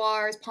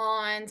 reservoirs,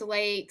 ponds,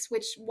 lakes,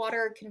 which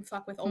water can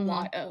fuck with a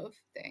Mm-hmm. lot of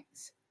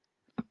things.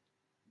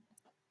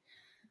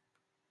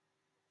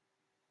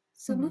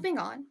 So Mhm. moving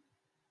on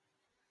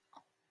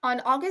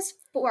August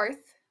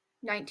 4th,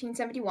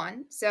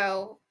 1971,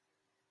 so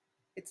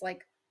it's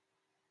like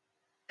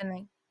And then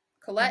yeah,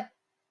 Colette,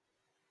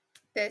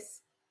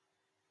 this,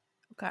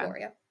 okay.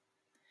 Gloria,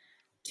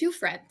 two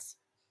friends,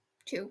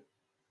 two,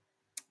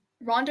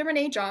 Rhonda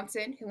Renee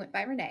Johnson, who went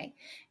by Renee,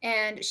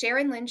 and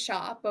Sharon Lynn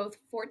Shaw, both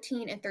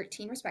 14 and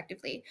 13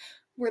 respectively,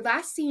 were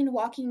last seen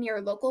walking near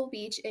a local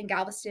beach in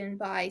Galveston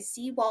by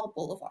Seawall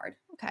Boulevard.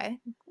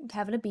 Okay.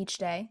 Having a beach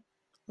day,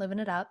 living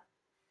it up.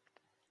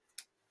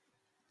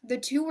 The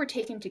two were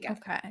taken together.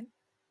 Okay.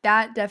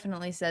 That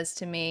definitely says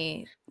to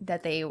me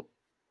that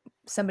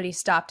somebody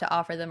stopped to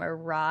offer them a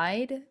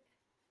ride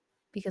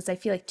because I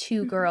feel like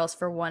two Mhm. girls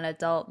for one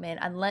adult man.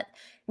 Unless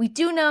we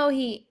do know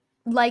he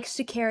likes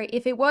to carry,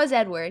 if it was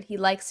Edward, he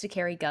likes to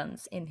carry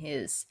guns in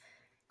his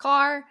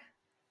car,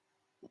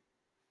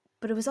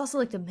 but it was also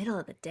like the middle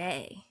of the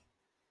day.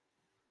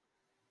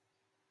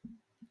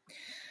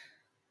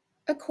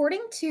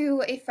 According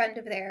to a friend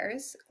of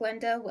theirs,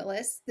 Glenda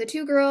Willis, the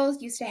two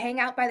girls used to hang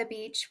out by the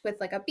beach with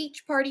like a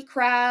beach party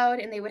crowd,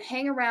 and they would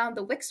hang around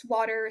the Wicks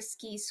Water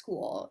Ski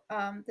School.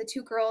 The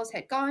two girls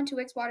had gone to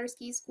Wicks Water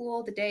Ski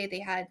School the day they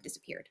had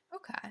disappeared.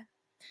 Okay.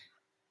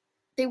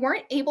 They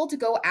weren't able to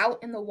go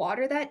out in the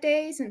water that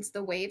day since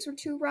the waves were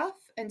too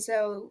rough, and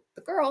so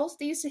the girls,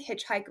 they used to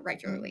hitchhike Mm.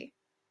 regularly.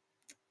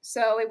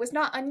 So it was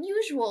not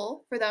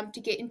unusual for them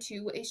to get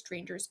into a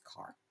stranger's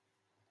car.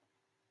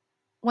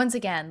 Once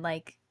again,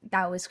 like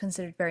that was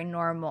considered very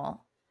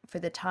normal for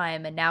the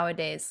time, and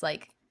nowadays,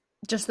 like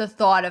just the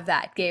thought of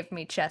that gave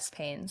me chest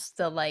pains.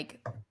 The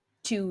like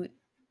two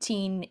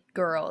teen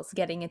girls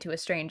getting into a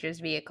stranger's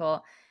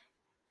vehicle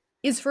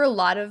is for a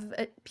lot of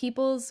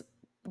people's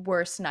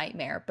worst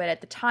nightmare, but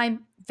at the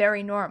time,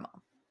 very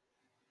normal.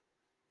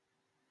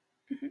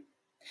 Mhm.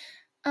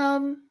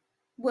 Um,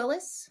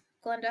 Willis,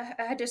 Glenda,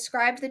 had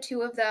described the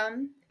two of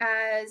them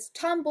as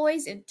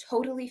tomboys and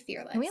totally Can we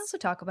fearless. also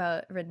talk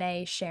about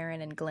Renee,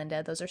 Sharon, and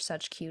Glinda? Those are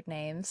such cute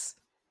names.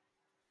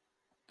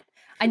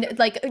 I know,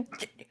 like,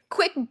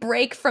 quick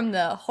break from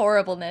the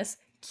horribleness.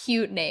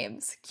 Cute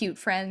names, cute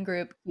friend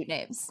group, cute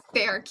names.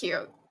 They are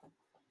cute.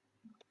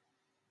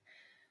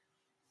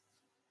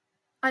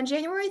 On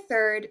January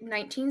 3rd,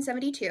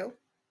 1972,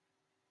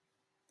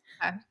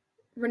 Okay.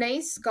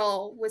 Renee's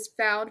skull was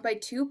found by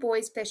two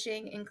boys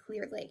fishing in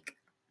Clear Lake.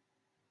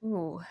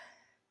 Ooh,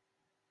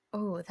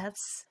 oh,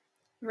 that's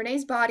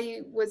Renee's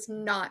body was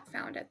not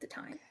found at the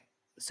time.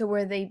 so.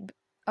 Were they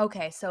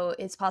okay? So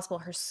it's possible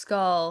her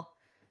skull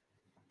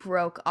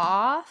broke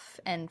off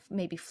and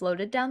maybe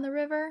floated down the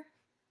river.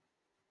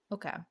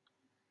 Okay.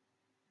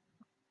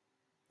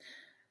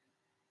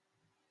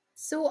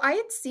 So I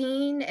had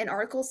seen an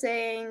article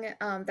saying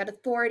that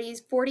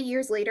authorities 40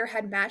 years later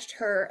had matched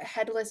her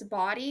headless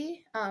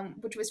body,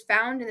 which was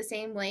found in the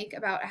same lake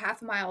about a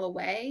half a mile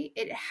away.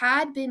 It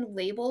had been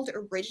labeled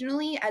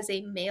originally as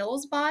a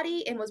male's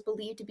body and was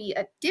believed to be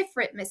a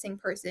different missing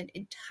person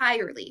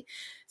entirely.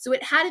 So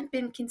it hadn't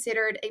been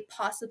considered a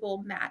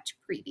possible match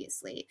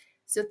previously.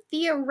 So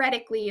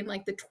theoretically, in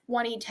like the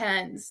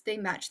 2010s, they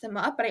matched them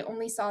up, but I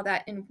only saw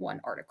that in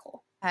one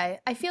article. I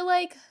feel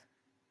like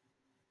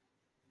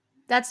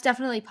that's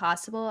definitely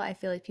possible. I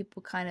feel like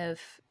people kind of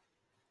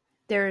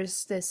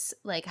there's this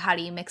like how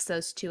do you mix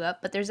those two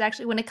up? But there's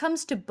actually when it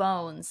comes to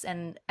bones,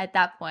 and at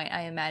that point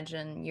I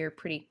imagine you're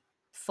pretty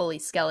fully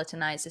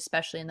skeletonized,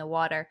 especially in the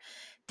water.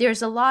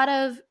 There's a lot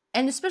of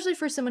and especially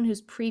for someone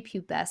who's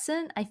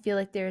prepubescent, I feel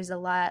like there's a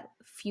lot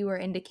fewer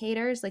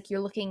indicators. Like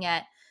you're looking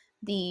at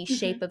the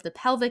shape Mhm. of the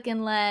pelvic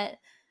inlet,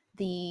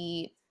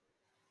 the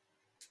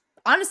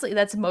honestly,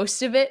 that's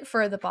most of it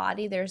for the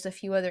body. There's a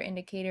few other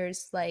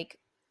indicators like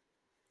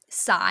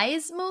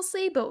size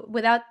mostly, but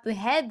without the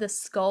head, the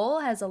skull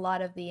has a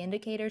lot of the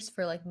indicators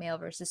for like male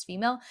versus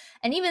female.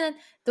 And even then,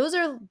 those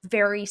are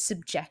very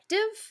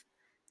subjective.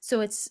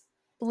 So it's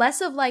less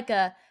of like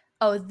a,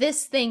 oh,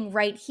 this thing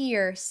right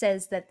here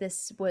says that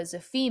this was a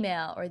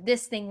female, or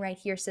this thing right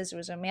here says it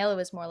was a male. It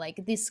was more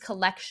like this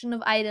collection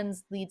of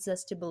items leads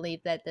us to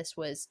believe that this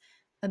was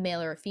a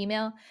male or a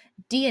female.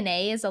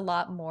 DNA is a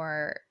lot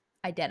more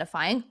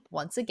identifying,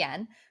 once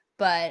again.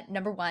 But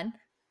number one,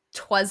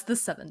 twas the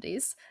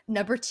 70s.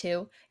 Number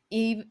two,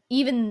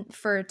 even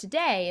for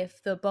today,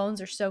 if the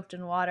bones are soaked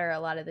in water, a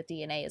lot of the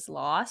DNA is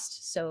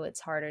lost. So it's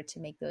harder to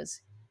make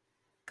those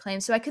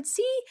claims. So I could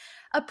see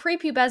a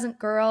prepubescent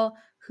girl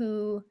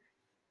who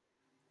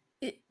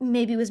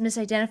maybe was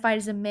misidentified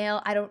as a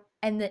male. I don't,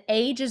 and the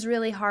age is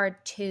really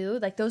hard too.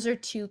 Like those are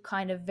two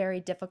kind of very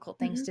difficult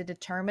things Mhm. to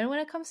determine when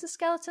it comes to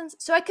skeletons.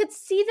 So I could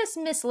see this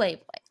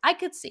mislabeling. I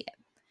could see it.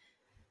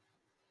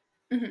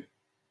 Mhm.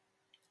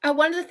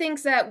 One of the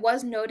things that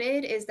was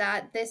noted is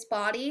that this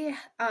body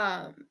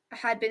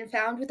had been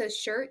found with a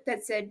shirt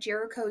that said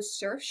Jericho's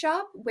Surf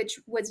Shop, which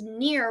was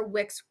near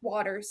Wick's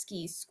Water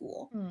Ski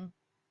School. Hmm.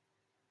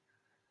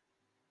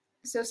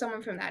 So,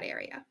 someone from that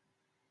area.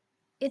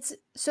 It's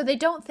so they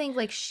don't think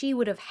like she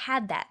would have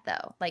had that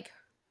though. Like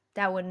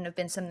that wouldn't have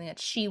been something that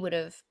she would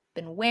have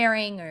been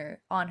wearing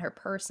or on her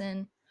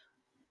person.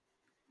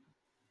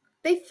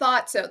 They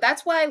thought so.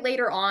 That's why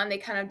later on they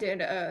kind of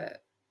did a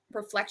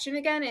reflection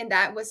again, and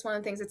that was one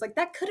of the things. It's like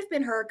that could have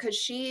been her because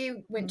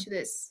she went Mhm. to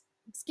this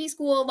ski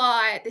school a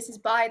lot. This is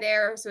by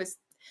there, so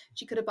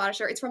she could have bought a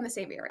shirt. It's from the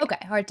same area.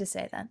 Okay, hard to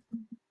say then.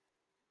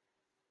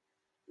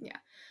 Yeah.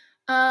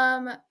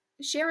 Um,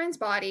 Sharon's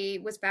body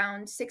was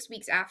found 6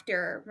 weeks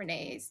after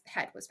Renee's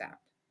head was found.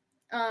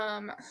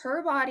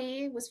 Her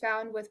body was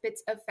found with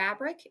bits of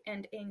fabric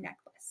and a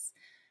necklace.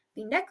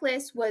 The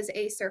necklace was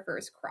a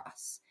surfer's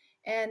cross,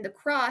 and the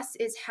cross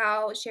is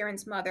how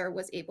Sharon's mother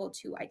was able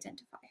to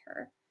identify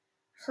her.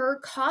 Her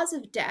cause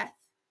of death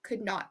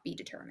could not be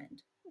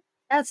determined.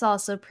 That's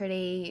also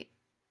pretty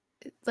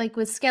like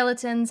with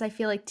skeletons, I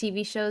feel like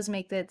TV shows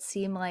make it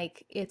seem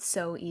like it's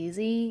so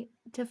easy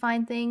to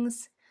find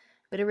things,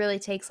 but it really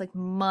takes like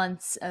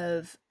months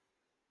of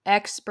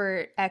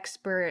expert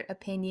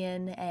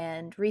opinion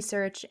and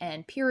research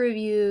and peer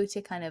review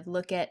to kind of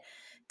look at.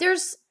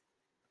 There's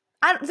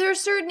there are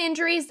certain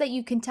injuries that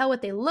you can tell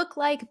what they look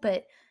like,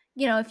 but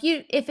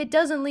if it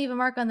doesn't leave a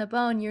mark on the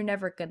bone, you're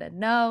never gonna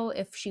know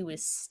if she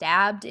was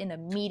stabbed in a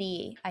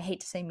meaty. I hate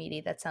to say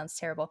meaty, that sounds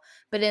terrible,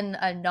 but in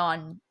a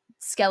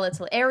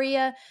non-skeletal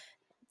area,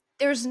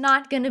 there's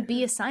not going to be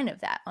Mm-hmm. a sign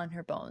of that on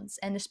her bones,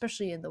 and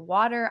especially in the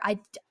water.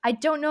 I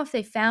don't know if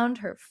they found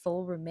her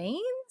full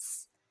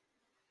remains,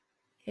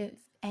 if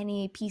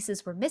any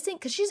pieces were missing,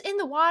 because she's in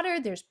the water.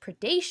 There's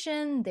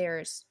predation.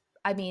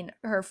 I mean,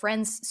 her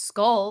friend's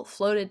skull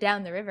floated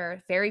down the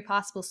river. Very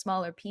possible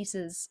smaller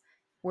pieces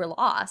were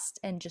lost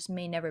and just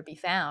may never be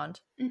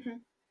found. Mm-hmm.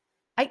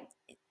 I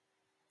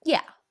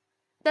Yeah,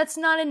 that's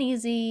not an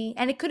easy,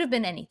 and it could have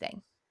been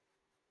anything.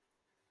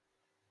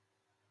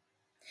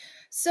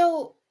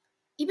 So,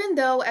 even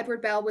though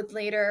Edward Bell would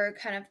later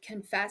kind of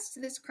confess to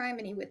this crime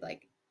and he would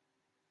like,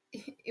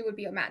 it would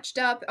be matched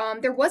up,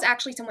 there was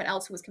actually someone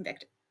else who was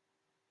convicted.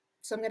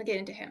 So, I'm going to get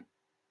into him.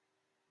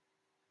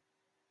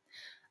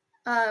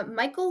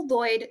 Michael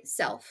Lloyd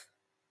Self,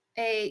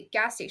 a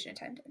gas station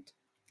attendant.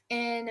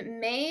 In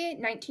May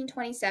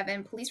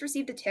 1927, police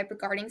received a tip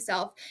regarding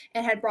Self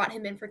and had brought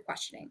him in for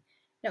questioning.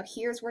 Now,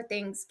 here's where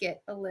things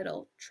get a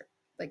little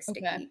Okay.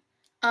 sticky.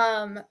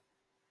 Um,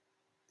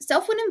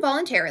 Self went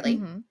involuntarily,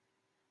 Mm-hmm.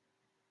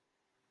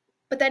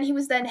 but then he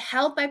was then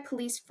held by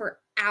police for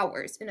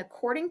hours. And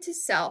according to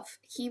Self,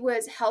 he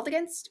was held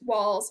against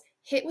walls,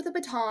 hit with a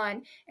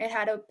baton, and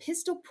had a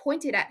pistol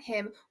pointed at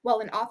him while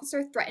an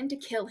officer threatened to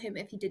kill him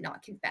if he did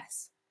not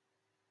confess.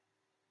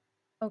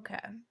 Okay.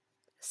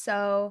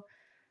 So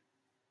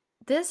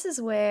this is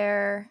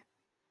where,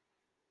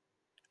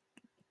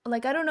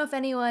 like, I don't know if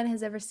anyone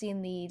has ever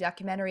seen the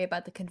documentary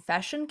about the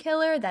confession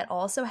killer that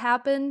also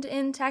happened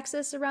in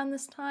Texas around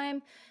this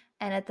time.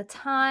 And at the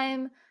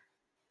time,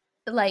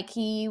 like,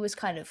 he was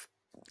kind of,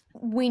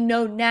 we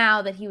know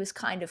now that he was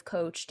kind of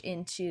coached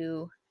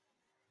into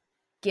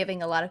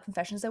giving a lot of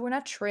confessions that were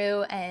not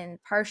true.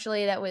 And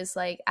partially that was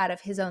like out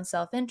of his own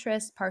self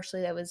interest,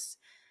 partially that was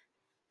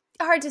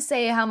hard to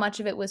say how much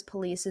of it was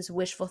police's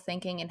wishful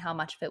thinking and how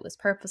much of it was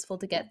purposeful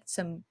to get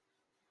some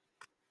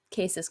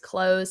cases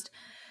closed.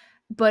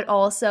 But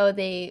also,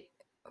 they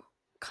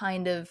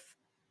kind of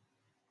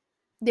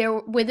there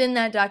within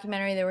that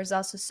documentary there was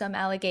also some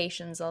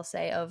allegations, I'll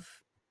say, of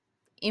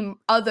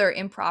other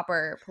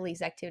improper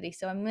police activity.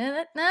 So I'm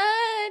not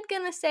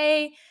gonna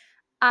say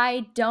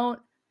I don't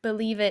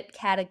believe it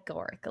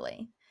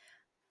categorically.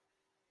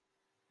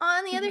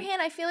 On the other Mm-hmm.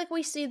 hand, I feel like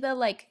we see the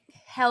like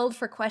held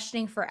for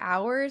questioning for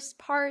hours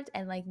part,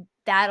 and like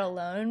that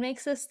alone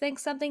makes us think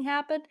something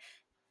happened.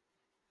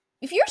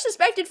 If you're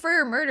suspected for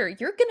a murder,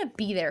 you're gonna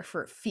be there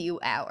for a few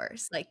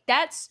hours. Like,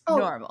 that's Oh,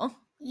 normal.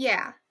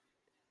 yeah.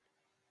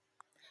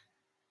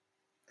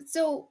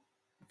 So,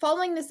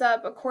 following this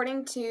up,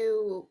 according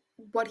to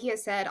what he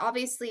has said,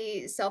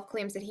 obviously Self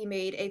claims that he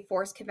made a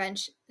forced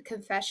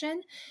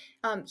confession.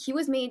 He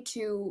was made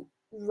to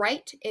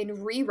write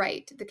and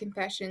rewrite the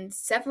confession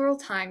several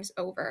times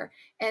over,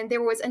 and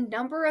there was a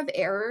number of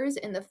errors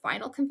in the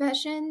final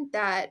confession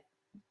that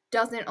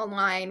doesn't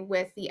align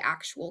with the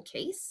actual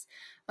case,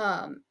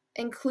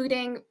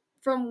 including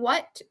from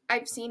what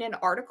I've seen in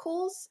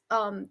articles,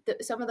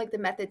 some of like the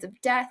methods of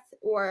death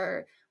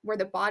or where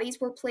the bodies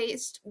were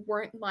placed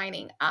weren't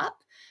lining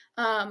up.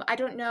 I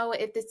don't know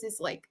if this is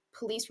like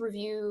police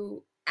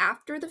review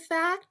after the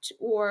fact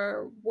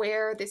or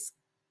where these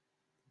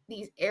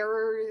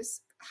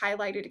errors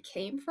highlighted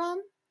came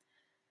from.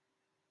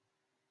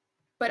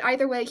 But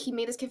either way, he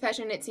made his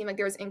confession. And it seemed like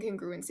there was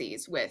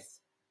incongruencies with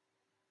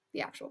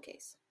the actual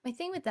case. My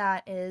thing with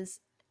that is,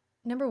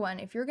 number one,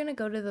 if you're gonna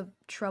go to the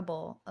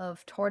trouble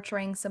of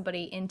torturing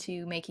somebody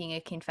into making a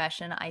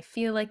confession, I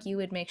feel like you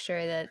would make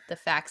sure that the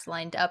facts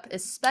lined up,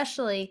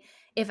 especially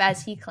if,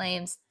 as he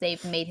claims,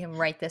 they've made him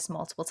write this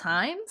multiple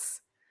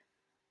times.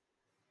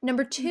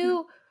 Number Mm-hmm.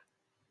 two,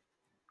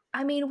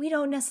 I mean, we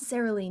don't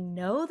necessarily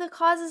know the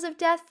causes of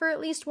death for at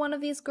least one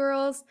of these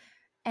girls.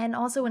 And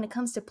also, when it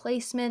comes to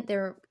placement,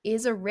 there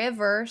is a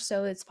river,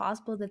 so it's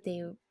possible that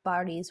the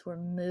bodies were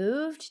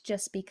moved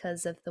just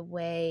because of the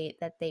way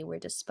that they were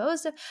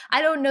disposed of.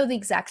 I don't know the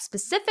exact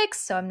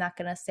specifics, so I'm not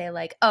going to say,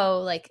 like,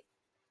 oh, like,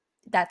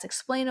 that's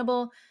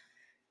explainable.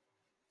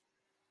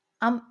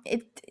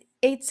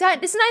 It's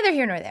neither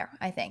here nor there,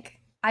 I think.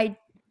 I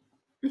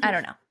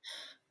don't know.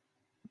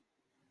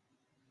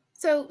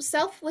 So,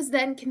 Self was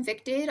then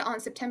convicted on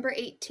September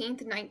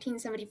 18th,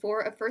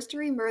 1974, of first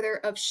degree murder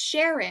of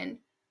Sharon,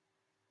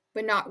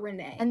 but not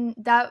Renee. And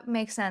that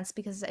makes sense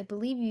because I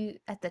believe you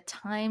at the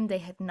time they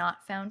had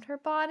not found her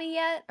body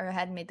yet or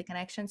hadn't made the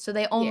connection, so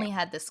they Yeah. only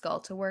had the skull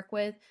to work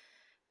with.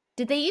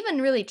 Did they even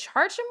really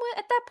charge him with,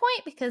 at that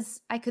point?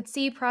 Because I could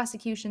see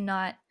prosecution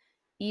not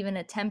even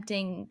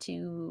attempting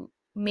to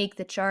make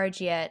the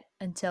charge yet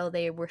until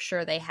they were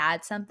sure they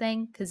had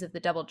something because of the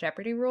double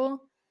jeopardy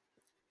rule.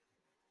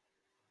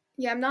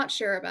 Yeah, I'm not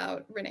sure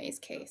about Renee's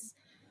case.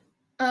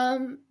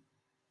 Um,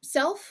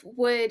 Self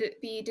would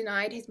be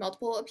denied his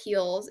multiple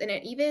appeals, and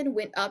it even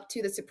went up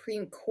to the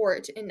Supreme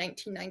Court in Mm-hmm.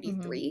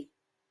 1993.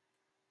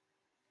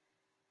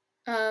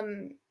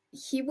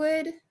 He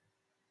would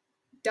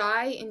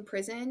die in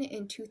prison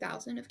in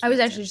 2000 of I was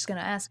actually cancer. just going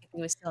to ask if he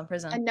was still in A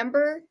prison.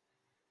 number,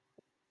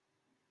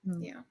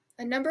 Mm. yeah,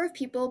 a number of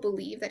people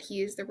believe that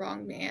he is the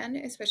wrong man,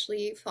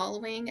 especially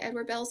following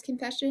Edward Bell's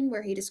confession,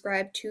 where he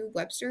described two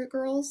Webster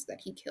girls that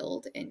he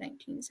killed in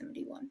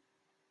 1971.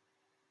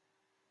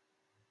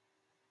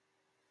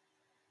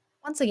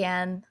 Once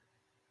again,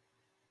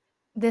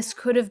 this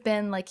could have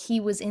been like he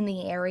was in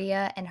the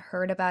area and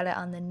heard about it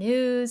on the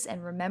news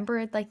and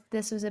remembered like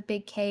this was a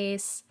big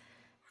case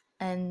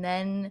and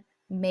then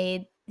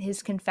made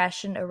his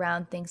confession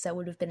around things that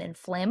would have been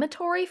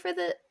inflammatory for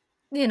the,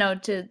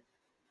 to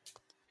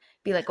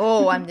be like,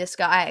 oh, I'm this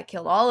guy. I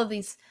killed all of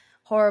these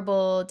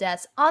horrible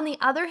deaths. On the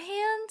other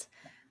hand,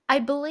 I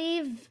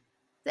believe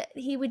that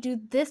he would do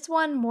this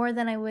one more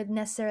than I would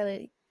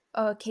necessarily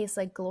a case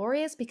like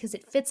Glorious because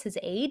it fits his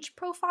age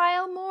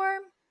profile more.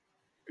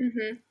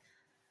 Mm-hmm.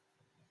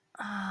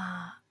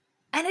 Ah,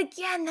 and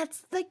again,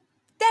 that's like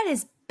that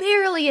is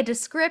barely a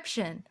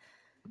description.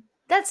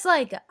 That's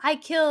like I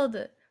killed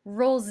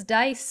Rolls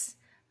Dice,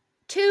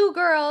 two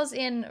girls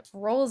in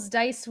Rolls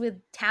Dice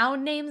with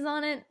town names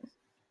on it.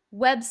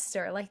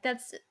 Webster, like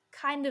that's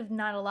kind of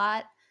not a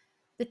lot.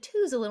 The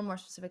two's a little more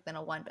specific than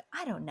a one, but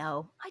I don't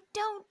know. I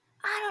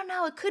don't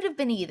know. It could have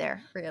been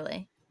either,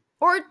 really.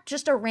 Or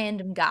just a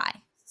random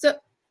guy. So,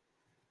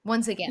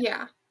 Once again.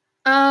 yeah.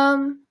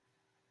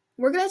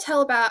 We're going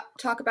to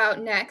talk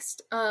about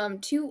next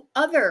two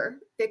other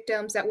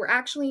victims that were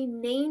actually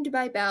named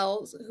by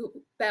Bell,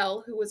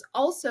 who was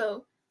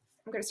also.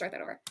 I'm going to start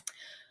that over.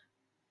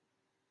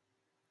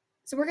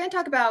 So we're going to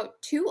talk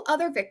about two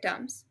other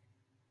victims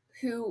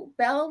who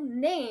Bell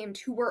named,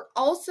 who were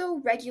also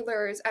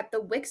regulars at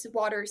the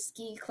Wickswater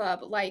Ski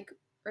Club,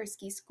 or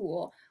ski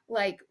school,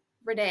 like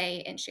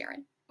Renee and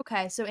Sharon.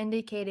 Okay, so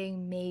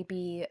indicating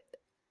maybe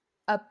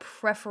a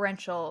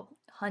preferential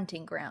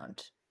hunting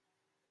ground,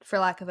 for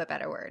lack of a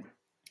better word.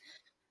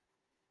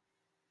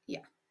 Yeah.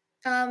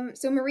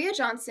 So Maria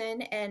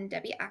Johnson and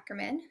Debbie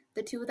Ackerman,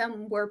 the two of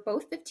them were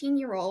both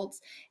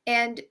 15-year-olds,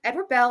 and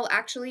Edward Bell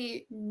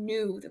actually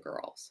knew the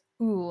girls.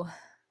 Ooh.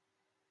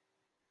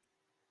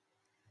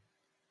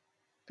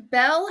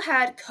 Bell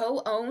had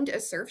co-owned a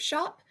surf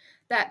shop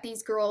that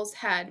these girls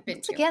had been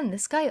Once to. again,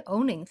 this guy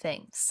owning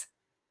things.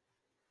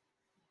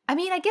 I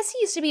mean, I guess he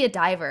used to be a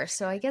diver,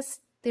 so I guess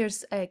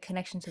there's a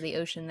connection to the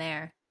ocean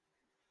there.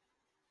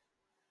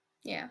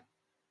 Yeah.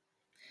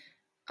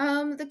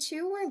 The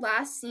two were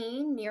last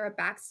seen near a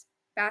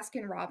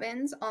Baskin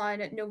Robbins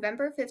on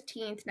November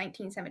 15th,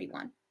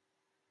 1971.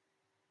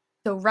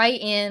 So right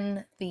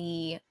in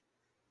the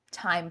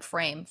time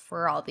frame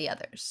for all the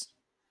others.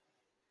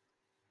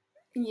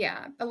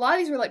 Yeah, a lot of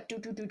these were like do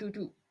do do do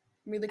do,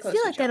 really I close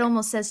feel to like each that other.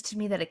 almost says to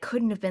me that it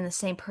couldn't have been the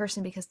same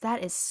person because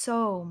that is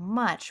so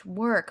much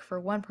work for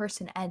one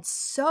person and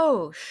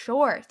so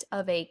short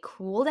of a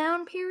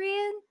cooldown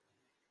period.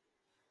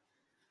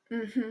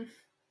 Mm-hmm.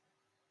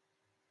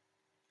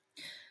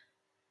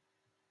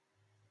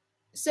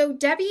 So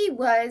Debbie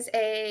was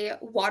a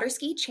water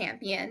ski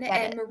champion, Get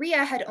and it.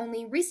 Maria had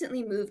only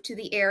recently moved to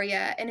the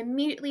area, and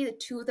immediately the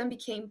two of them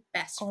became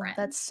best Oh, that's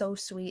friends. so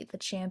sweet. The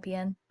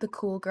champion, the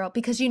cool girl.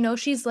 Because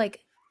she's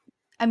like,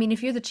 I mean,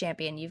 if you're the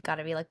champion, you've got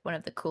to be like one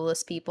of the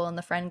coolest people in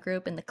the friend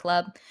group, in the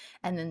club.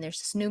 And then there's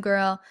this new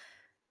girl,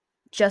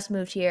 just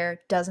moved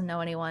here, doesn't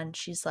know anyone.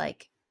 She's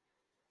like,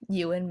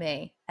 you and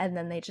me. And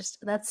then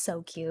that's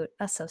so cute.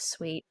 That's so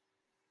sweet.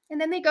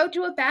 And then they go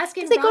to a As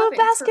Baskin they go to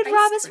Robbins for Baskin ice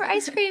Robbins for cream.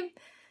 ice cream.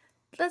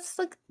 That's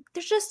like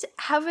they're just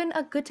having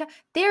a good time.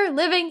 They're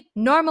living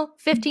normal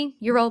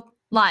 15-year-old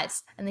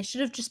lives. And they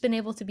should have just been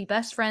able to be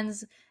best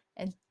friends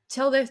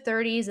until their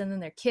 30s and then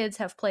their kids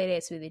have play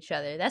dates with each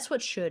other. That's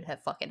what should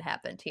have fucking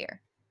happened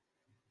here.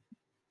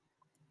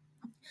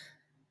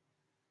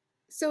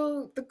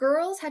 So the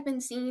girls had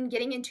been seen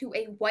getting into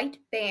a white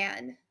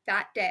van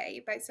that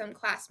day by some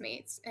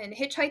classmates. And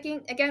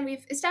hitchhiking, again,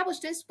 we've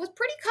established this, was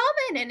pretty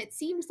common. And it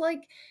seems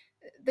like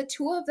the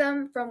two of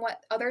them, from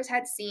what others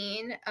had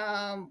seen,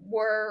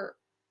 were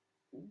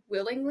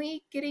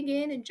willingly getting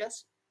in and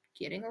just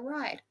getting a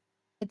ride.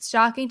 It's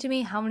shocking to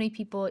me how many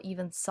people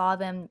even saw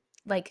them.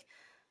 Like,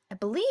 I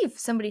believe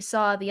somebody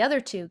saw the other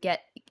two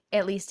get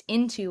at least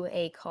into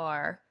a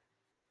car.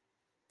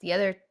 The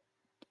other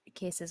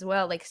case as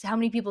well, like how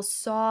many people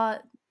saw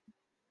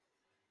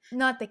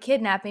not the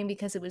kidnapping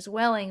because it was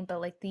Welling, but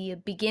like the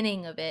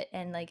beginning of it,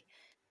 and like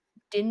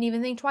didn't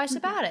even think twice Hmm.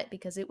 about it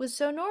because it was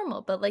so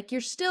normal. But like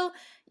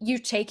you're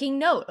taking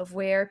note of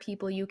where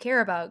people you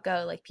care about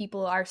go. Like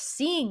people are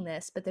seeing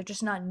this, but they're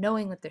just not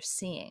knowing what they're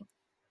seeing.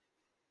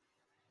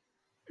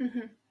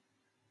 Hmm.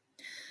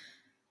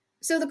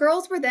 So the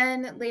girls were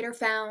then later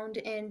found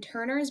in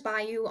Turner's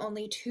Bayou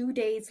only 2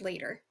 days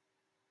later.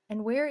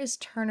 And where is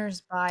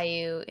Turner's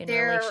Bayou in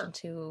relation They're,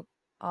 to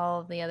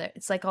all of the other?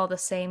 It's like all the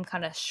same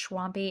kind of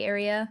swampy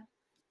area.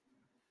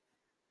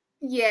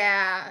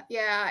 yeah,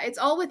 yeah, it's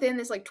all within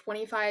this like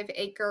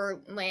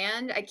 25-acre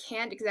land. I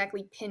can't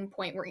exactly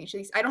pinpoint where each of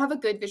these, I don't have a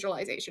good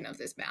visualization of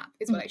this map,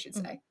 is what Mhm, I should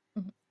mhm, say.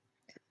 mhm.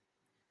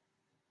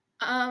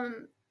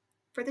 Um,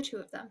 for the two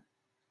of them,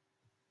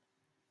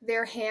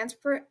 their hands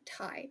were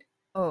tied.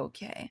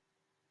 Okay.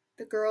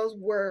 The girls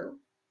were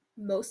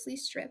mostly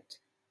stripped.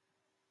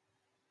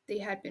 They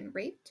had been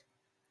raped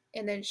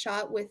and then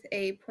shot with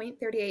a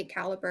 .38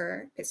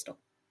 caliber pistol.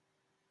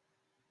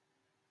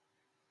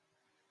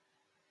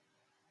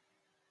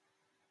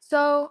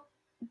 So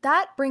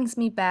that brings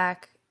me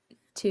back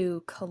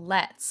to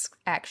Colette's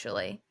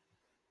actually,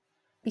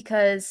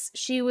 because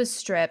she was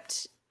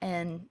stripped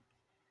and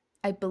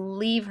I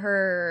believe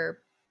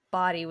her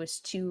body was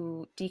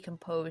too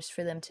decomposed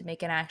for them to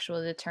make an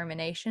actual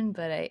determination,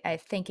 but I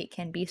think it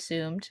can be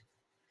assumed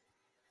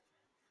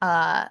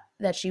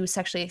that she was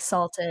sexually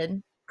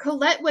assaulted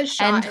Colette was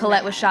and shot in the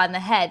Colette was head. shot in the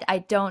head. I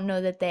don't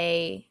know that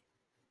they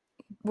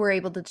were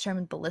able to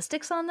determine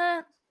ballistics on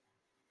that.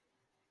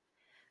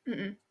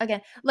 Mm-mm,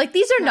 Again, like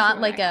these are not from not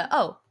what I like have.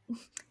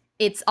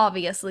 it's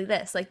obviously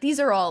this. Like these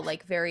are all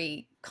like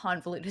very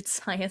convoluted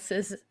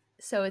sciences.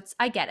 So it's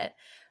I get it.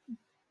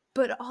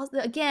 But also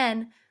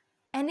again,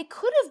 and it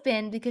could have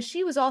been because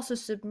she was also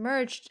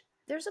submerged.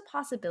 There's a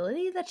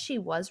possibility that she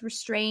was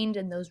restrained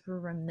and those were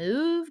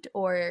removed,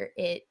 or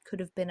it could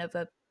have been of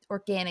a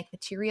organic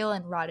material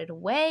and rotted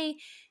away.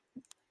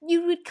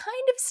 You would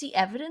kind of see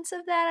evidence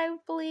of that, I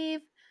would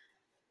believe.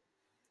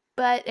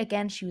 But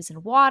again, she was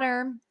in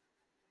water.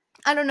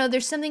 I don't know.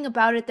 There's something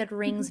about it that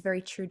rings Mhm.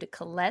 very true to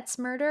Colette's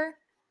murder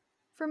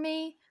for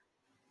me.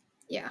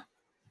 Yeah.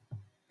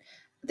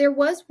 There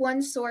was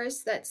one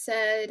source that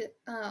said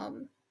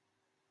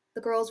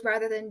the girls,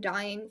 rather than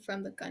dying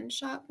from the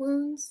gunshot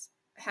wounds,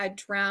 had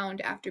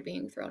drowned after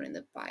being thrown in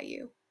the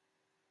bayou.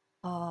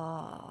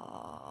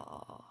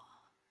 Oh.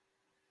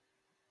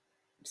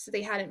 So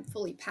they hadn't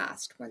fully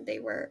passed when they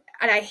were,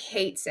 and I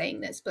hate saying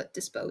this, but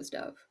disposed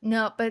of.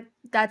 No, but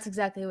that's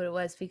exactly what it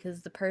was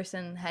because the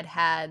person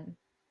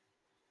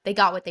they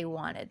got what they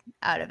wanted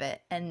out of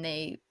it and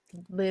they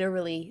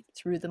literally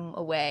threw them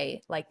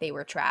away like they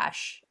were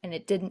trash and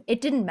it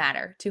didn't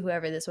matter to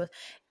whoever this was.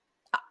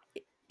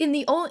 In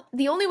the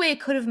only way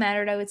it could have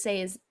mattered, I would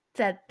say, is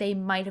that they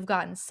might have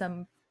gotten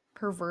some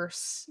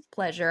perverse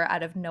pleasure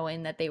out of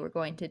knowing that they were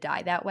going to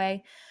die that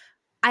way.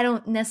 I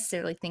don't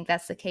necessarily think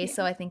that's the case, Yeah.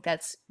 so I think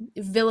that's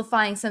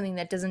vilifying something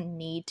that doesn't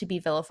need to be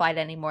vilified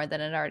any more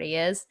than it already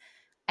is.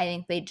 I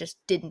think they just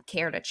didn't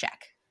care to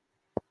check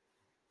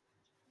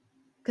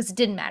because it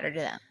didn't matter to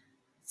them.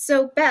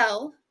 So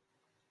Belle,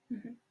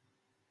 mhm.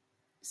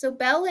 So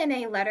Bell, in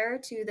a letter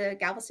to the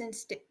Galveston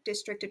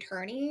District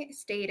Attorney,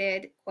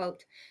 stated,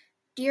 quote,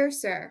 Dear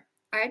Sir,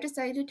 I have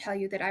decided to tell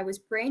you that I was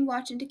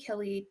brainwashed into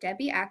killing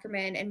Debbie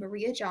Ackerman and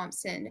Maria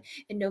Johnson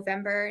in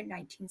November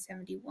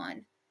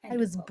 1971. I End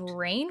was quote.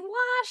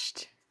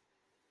 brainwashed?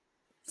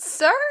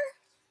 Sir?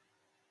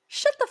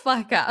 Shut the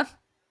fuck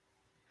up.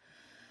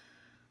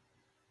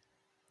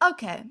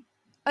 Okay.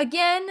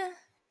 Again,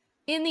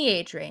 in the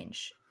age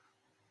range.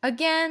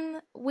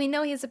 Again, we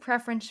know he has a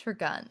preference for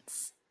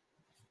guns.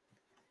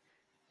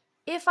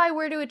 If I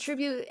were to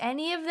attribute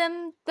any of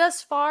them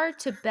thus far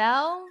to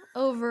Bell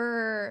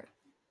over,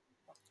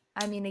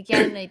 I mean,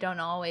 again, they don't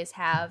always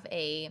have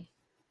a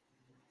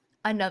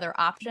another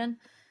option.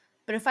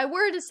 But if I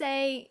were to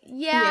say,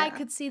 yeah, I Yeah.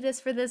 could see this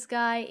for this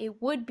guy,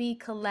 it would be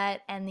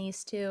Colette and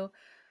these two,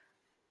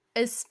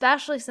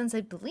 especially since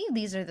I believe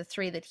these are the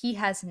three that he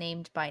has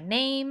named by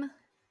name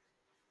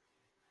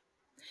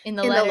in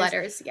the In the letters.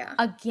 letters, yeah.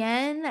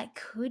 Again, that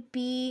could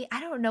be, I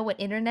don't know what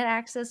internet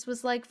access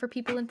was like for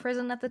people in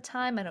prison at the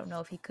time. I don't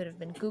know if he could have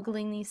been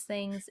Googling these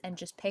things and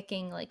just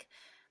picking like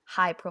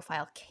high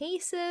profile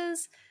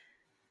cases.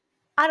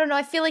 I don't know.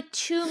 I feel like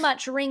too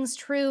much rings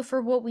true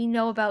for what we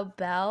know about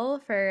Bell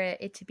for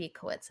it to be a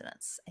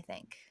coincidence, I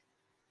think.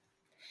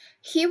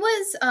 He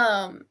was,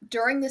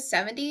 during the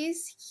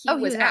 70s, he Oh,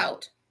 he was was out.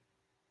 out,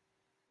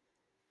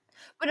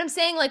 But I'm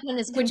saying, like, when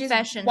his which is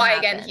confession why,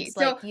 again, he, happens,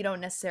 like, so you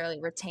don't necessarily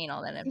retain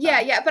all that yeah,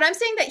 info. yeah, but I'm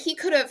saying that he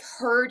could have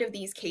heard of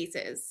these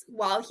cases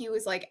while he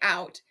was like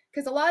out,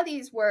 because a lot of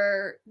these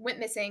were went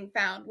missing,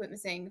 found, went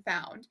missing,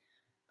 found.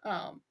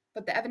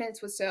 But the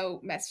evidence was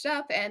so messed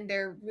up, and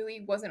there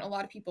really wasn't a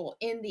lot of people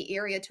in the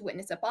area to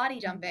witness a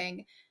body Mhm.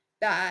 dumping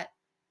that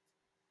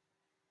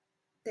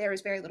there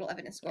was very little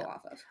evidence to go Yeah.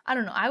 off of. I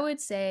don't know. I would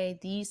say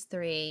these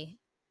three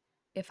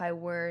if I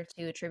were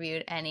to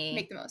attribute make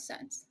any, the most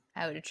sense.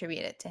 I would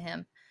attribute it to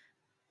him.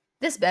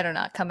 This better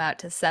not come out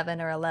to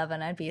 7 or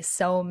 11. I'd be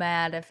so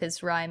mad if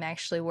his rhyme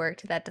actually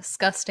worked. That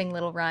disgusting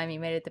little rhyme he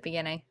made at the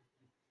beginning.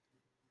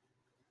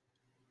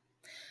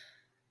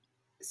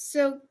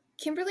 So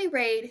Kimberly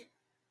Raid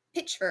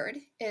Pitchford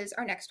is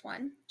our next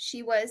one.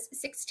 She was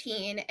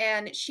 16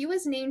 and she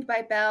was named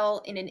by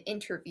Bell in an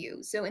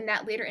interview. So, in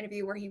that later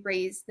interview where he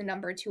raised the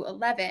number to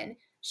 11,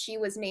 she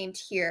was named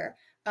here.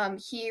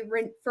 He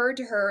referred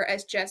to her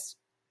as just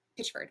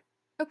Pitchford.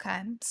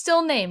 Okay.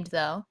 Still named,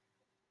 though.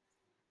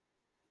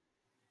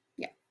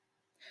 Yeah.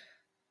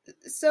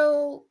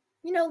 So,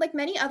 like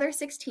many other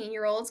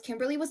 16-year-olds,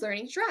 Kimberly was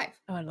learning to drive.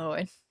 Oh,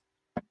 Lord.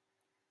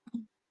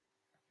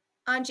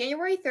 On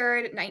January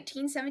 3rd,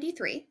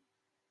 1973,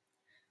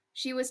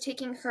 she was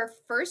taking her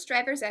first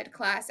driver's ed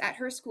class at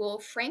her school,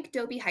 Frank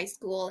Dobie High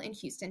School in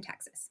Houston,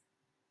 Texas.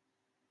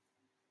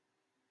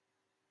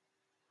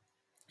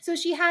 So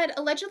she had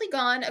allegedly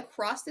gone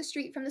across the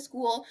street from the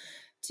school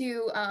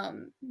to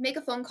make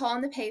a phone call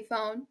on the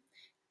payphone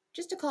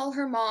just to call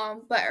her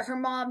mom, but her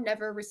mom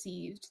never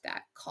received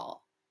that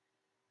call.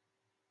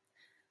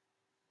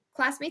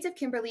 Classmates of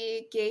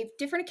Kimberly gave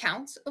different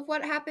accounts of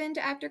what happened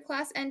after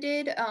class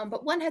ended,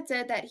 but one had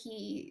said that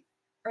he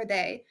or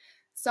they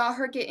saw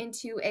her get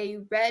into a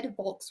red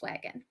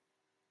Volkswagen.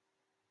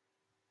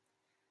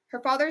 Her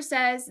father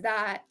says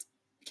that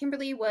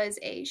Kimberly was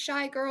a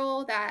shy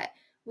girl that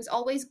was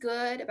always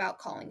good about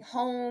calling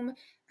home.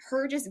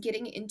 Her just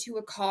getting into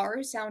a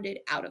car sounded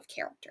out of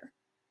character.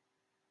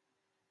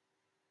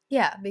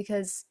 Yeah,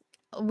 because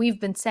we've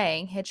been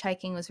saying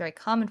hitchhiking was very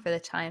common for the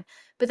time,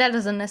 but that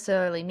doesn't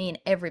necessarily mean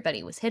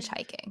everybody was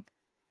hitchhiking.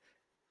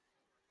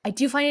 I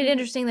do find it Mm-hmm.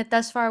 interesting that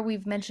thus far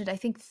we've mentioned, I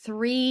think,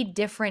 3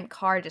 different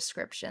car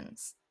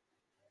descriptions.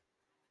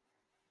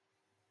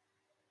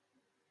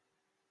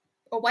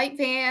 A white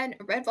van,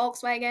 a red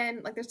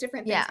Volkswagen, like there's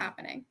different things Yeah,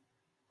 happening.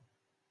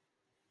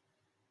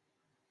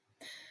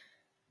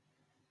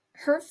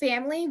 Her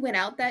family went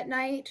out that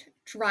night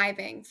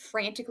driving,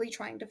 frantically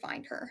trying to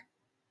find her.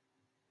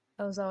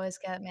 those always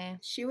get me.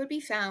 She would be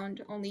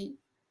found only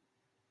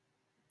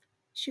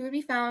she would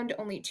be found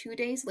only 2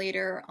 days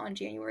later on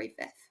January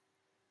 5th.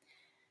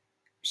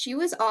 She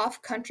was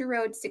off Country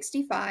Road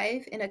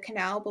 65 in a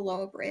canal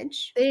below a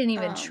bridge. They didn't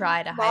even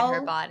try to hide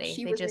her While body.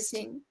 she They was just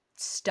missing,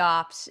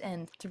 stopped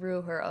and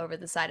threw her over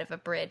the side of a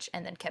bridge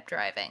and then kept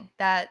driving.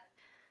 That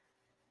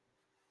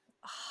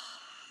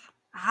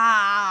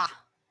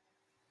ah,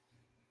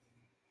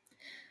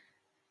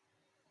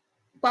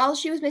 while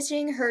she was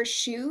missing her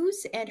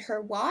shoes and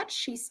her watch,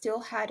 she still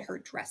had her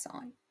dress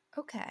on.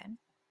 okay.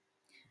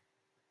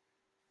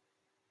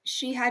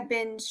 She had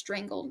been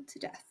strangled to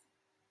death.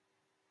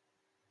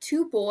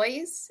 2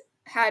 boys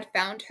had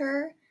found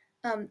her.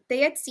 They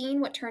had seen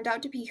what turned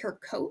out to be her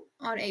coat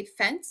on a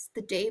fence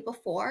the day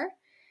before.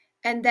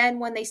 And then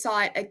when they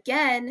saw it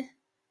again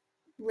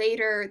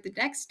later the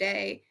next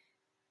day,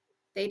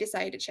 they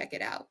decided to check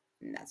it out.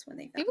 And that's when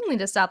they People found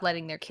need her. to stop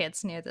letting their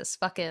kids near this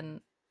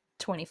fucking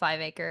 25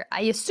 acre.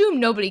 I assume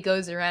nobody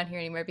goes around here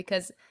anymore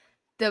because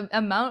the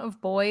amount of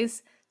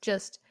boys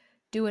just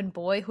doing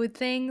boyhood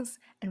things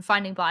and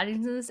finding bodies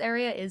in this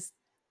area is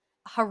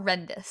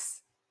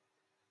horrendous.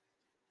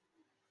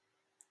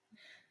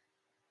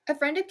 A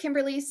friend of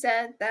Kimberly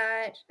said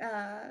that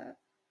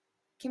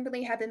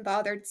Kimberly had been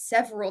bothered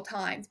several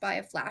times by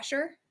a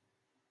flasher.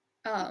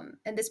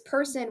 And this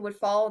person would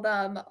follow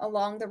them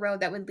along the road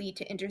that would lead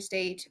to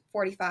Interstate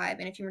 45.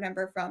 And if you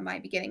remember from my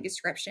beginning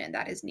description,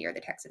 that is near the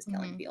Texas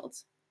killing Mhm.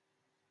 fields.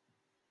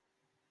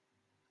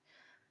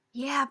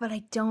 Yeah, but I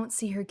don't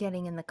see her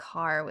getting in the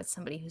car with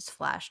somebody who's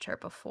flashed her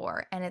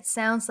before. And it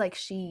sounds like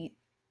she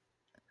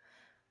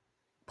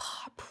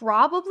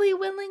probably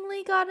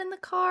willingly got in the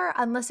car,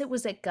 unless it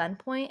was at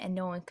gunpoint and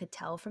no one could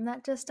tell from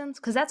that distance.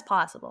 Because that's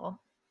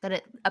possible that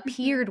it Mm-hmm.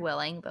 appeared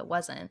willing but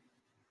wasn't.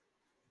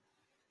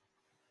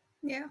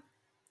 Yeah,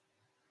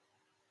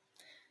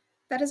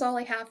 that is all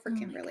I have for Oh my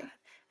Kimberly. God.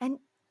 And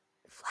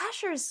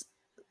flashers,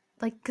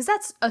 like, because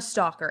that's a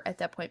stalker at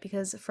that point.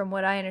 Because from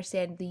what I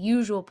understand, the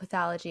usual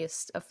pathology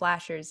of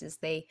flashers is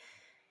they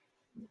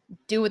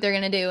do what they're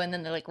going to do and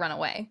then they like run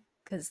away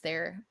because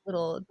they're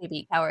little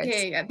baby Yeah, cowards.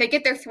 yeah, yeah. They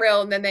get their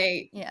thrill and then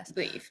they Yes.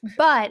 leave.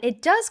 But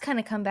it does kind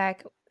of come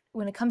back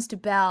when it comes to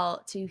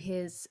Bell to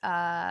his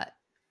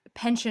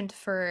penchant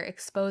for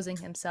exposing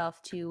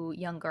himself to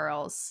young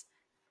girls,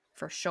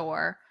 for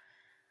sure.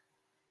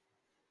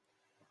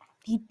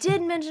 He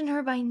did mention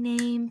her by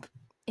name.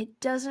 It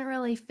doesn't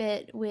really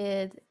fit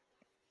with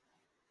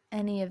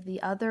any of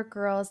the other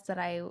girls that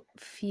I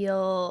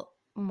feel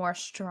more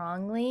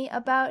strongly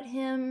about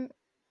him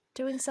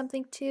doing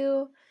something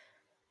to.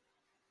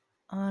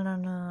 I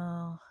don't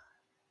know.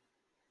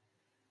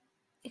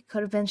 It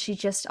could have been she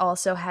just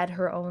also had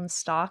her own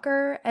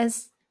stalker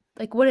as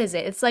like what is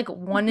it? It's like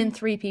 1 in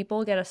 3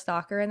 people get a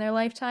stalker in their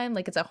lifetime.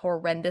 Like it's a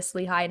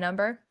horrendously high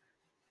number.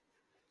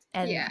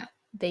 And Yeah.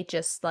 they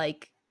just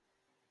like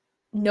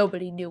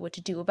nobody knew what to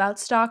do about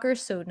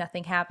stalkers, so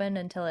nothing happened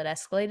until it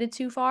escalated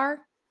too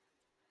far.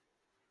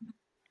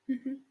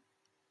 Mm-hmm.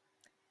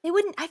 They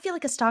wouldn't. I feel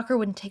like a stalker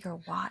wouldn't take her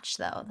watch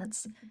though.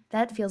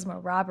 That feels more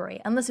robbery,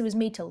 unless it was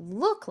made to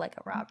look like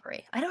a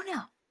robbery. I don't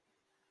know.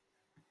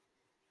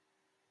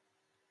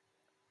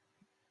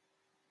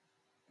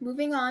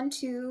 Moving on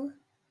to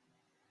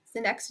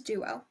the next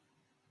duo.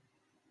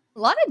 A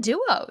lot of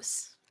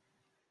duos.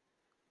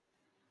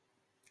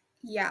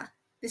 Yeah,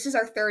 this is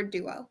our third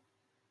duo.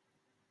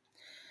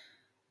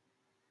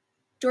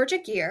 Georgia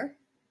Gear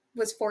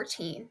was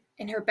 14,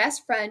 and her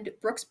best friend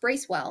Brooks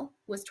Bracewell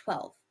was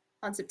 12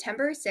 on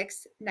September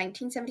 6,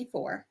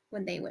 1974,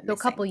 when they went So a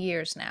couple missing.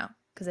 years now,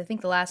 because I think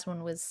the last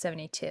one was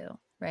 72,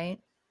 right?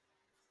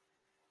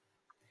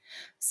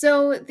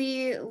 So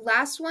the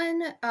last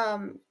one,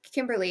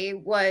 Kimberly,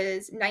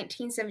 was Ah,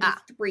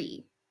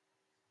 1973.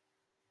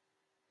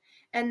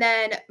 And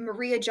then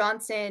Maria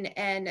Johnson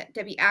and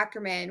Debbie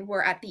Ackerman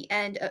were at the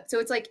end of, so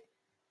it's like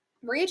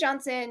Maria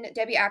Johnson,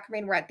 Debbie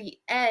Ackerman were at the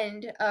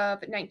end of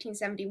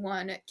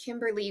 1971.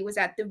 Kimberly was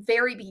at the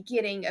very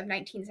beginning of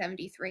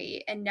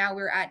 1973, and now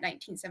we're at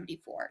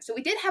 1974. So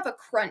we did have a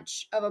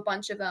crunch of a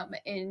bunch of them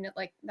in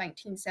like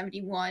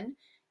 1971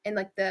 in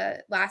like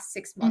the last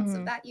 6 months of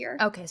mm-hmm. that year.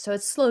 Okay, so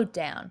it's slowed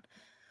down,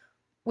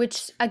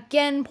 which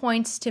again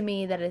points to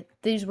me that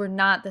these were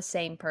not the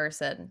same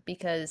person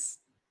because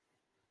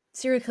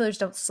serial killers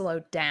don't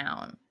slow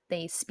down;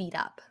 they speed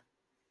up.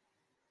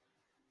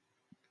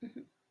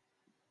 Mhm.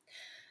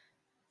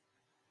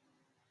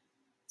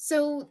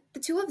 So the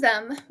two of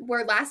them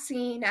were last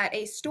seen at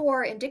a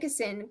store in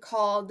Dickinson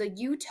called the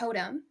U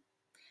Totem.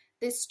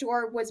 This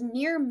store was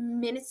mere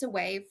minutes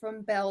away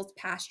from Bell's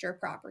pasture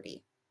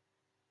property.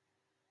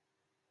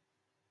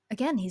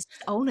 Again, he's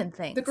owning The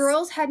things.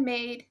 girls had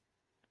made,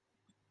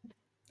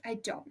 I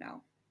don't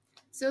know.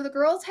 So the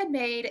girls had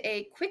made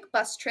a quick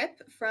bus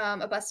trip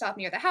from a bus stop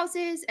near the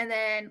houses and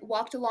then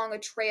walked along a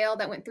trail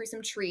that went through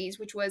some trees,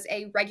 which was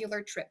a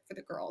regular trip for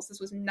the girls. This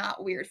was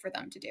not weird for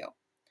them to do.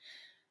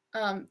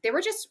 They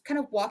were just kind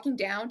of walking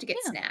down to get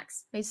Yeah,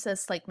 snacks. it's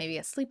just like maybe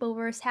a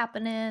sleepover is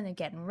happening. They're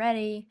getting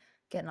ready,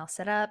 getting all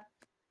set up.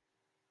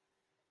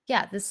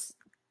 Yeah, this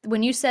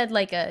when you said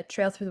like a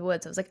trail through the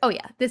woods, I was like, oh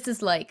yeah, this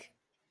is like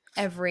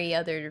every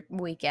other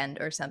weekend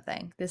or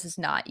something. This is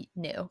not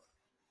new.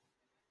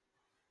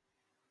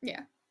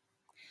 Yeah.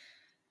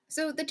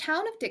 So the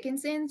town of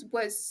Dickinson's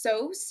was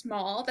so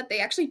small that they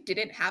actually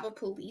didn't have a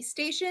police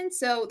station.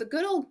 So the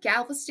good old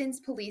Galveston's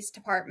police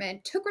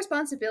department took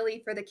responsibility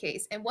for the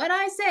case. And when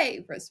I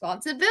say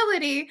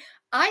responsibility,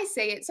 I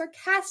say it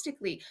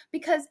sarcastically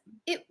because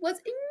it was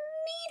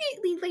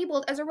immediately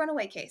labeled as a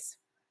runaway case.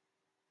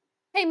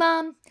 Hey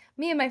mom,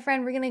 me and my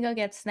friend we're gonna go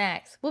get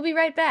snacks. We'll be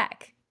right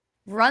back.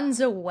 Runs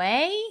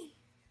away?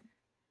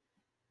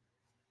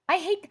 I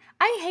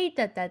hate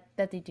that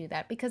they do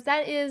that because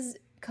that is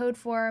code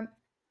for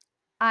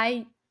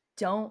I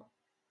don't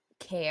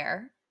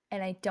care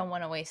and I don't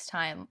want to waste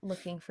time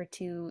looking for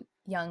two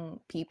young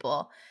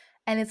people.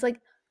 And it's like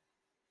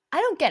I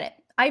don't get it.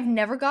 I've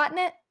never gotten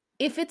it.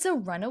 If it's a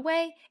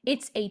runaway,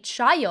 it's a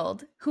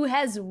child who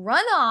has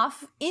run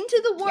off into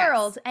the Yes.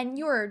 world, and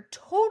you're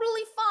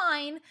totally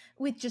fine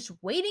with just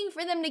waiting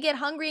for them to get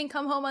hungry and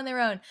come home on their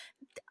own.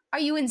 Are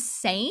you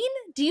insane?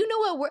 Do you know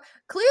what world?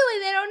 Clearly,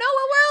 they don't know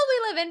what world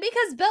we live in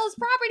because Bell's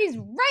property's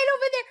right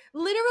over there.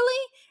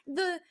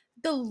 Literally,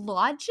 the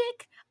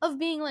logic of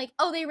being like,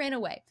 oh, they ran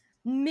away,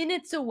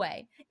 minutes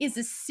away, is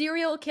a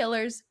serial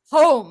killer's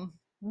home.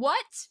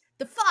 What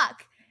the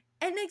fuck?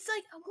 And it's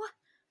like, what?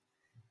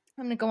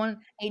 I'm gonna go on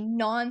a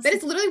That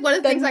is literally one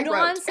of the things I wrote.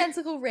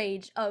 nonsensical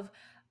rage of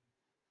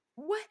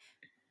what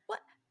what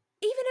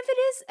even if it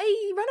is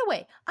a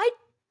runaway. I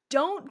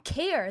don't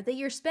care that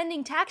you're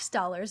spending tax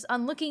dollars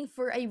on looking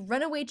for a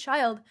runaway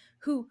child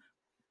who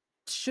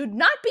should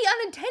not be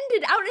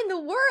unattended out in the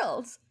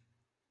world.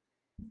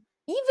 Even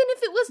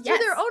if it was through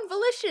their Yes. own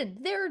volition,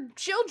 they're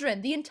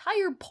children. The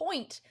entire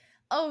point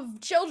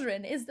of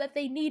children is that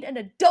they need an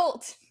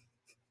adult,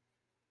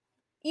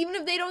 even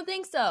if they don't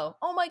think so.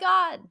 Oh my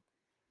god.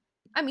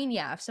 I mean,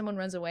 yeah, if someone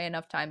runs away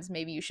enough times,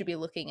 maybe you should be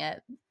looking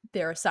at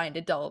their assigned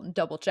adult and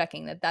double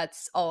checking that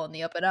that's all on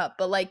the up and up.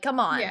 But like, come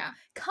on, Yeah.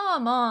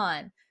 come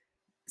on.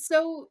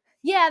 So,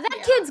 Yeah, that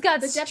yeah, kid's got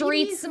the street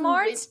deputy who went,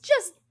 smarts.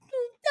 Just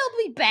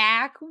they'll be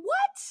back.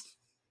 What?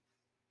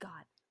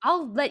 God,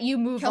 I'll let you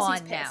move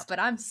Kelsey's on now. pissed. But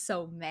I'm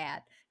so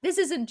mad. This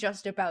isn't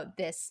just about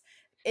this.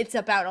 It's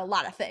about a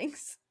lot of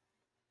things.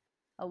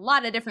 A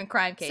lot of different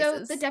crime So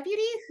cases. the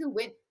deputy who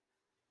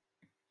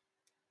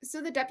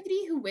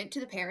went to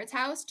the parents'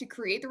 house to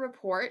create the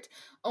report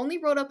only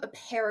wrote up a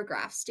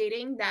paragraph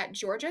stating that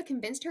Georgia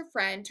convinced her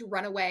friend to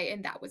run away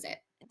and that was it.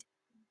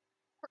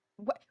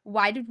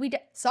 Why did we?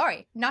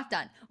 Sorry, not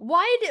done.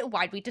 Why did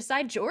we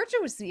decide Georgia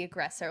was the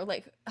aggressor?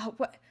 Like,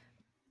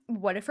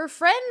 what if her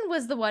friend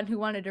was the one who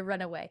wanted to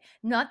run away?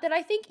 Not that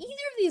I think either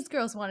of these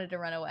girls wanted to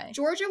run away.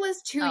 Georgia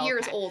was 2 Oh,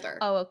 years okay. older.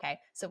 Oh, okay.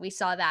 So we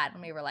saw that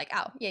and we were like,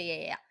 oh, yeah,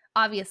 yeah, yeah.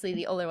 Obviously,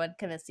 the older one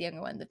convinced the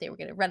younger one that they were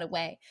going to run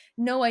away.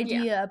 No Yeah,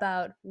 idea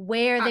about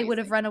where they would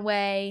have obviously. run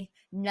away.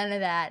 None of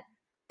that.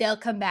 They'll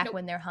come back Nope.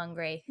 when they're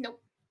hungry. Nope.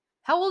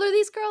 How old are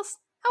these girls?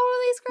 How old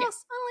are these Yeah.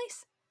 girls,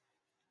 Annalise?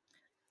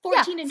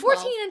 Yeah, 14 and 12.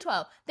 14 and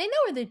 12. They know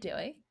what they're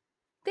doing.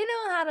 They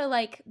know how to,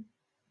 like,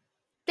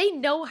 they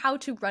know how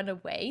to run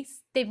away.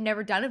 They've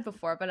never done it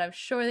before, but I'm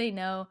sure they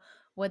know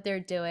what they're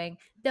doing.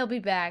 They'll be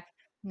back.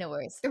 No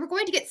worries. They were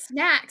going to get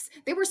snacks.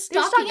 They were They're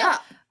stocking stocking up.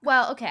 up.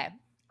 Well, okay.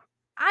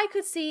 I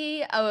could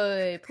see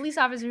a police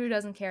officer who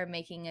doesn't care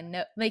making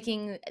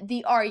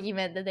the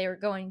argument that they were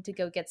going to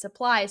go get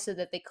supplies so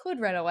that they could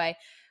run away.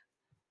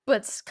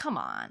 But come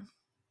on.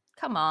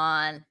 Come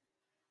on.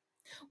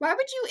 Why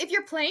would you, if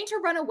you're planning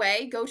to run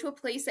away, go to a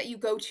place that you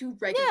go to Yeah.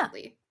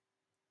 regularly?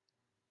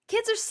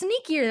 Kids are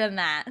sneakier than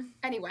that.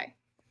 Anyway.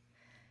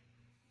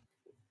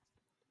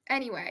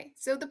 Anyway,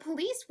 so the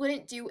police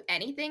wouldn't do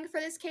anything for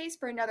this case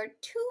for another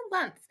 2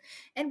 months.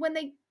 And when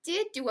they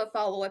did do a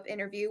follow up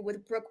interview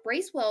with Brooke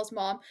Bracewell's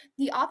mom,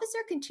 the officer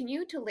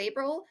continued to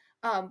label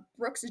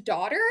Brooke's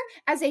daughter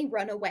as a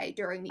runaway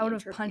during I the would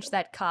have interview. punched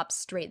that cop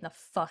straight in the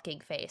fucking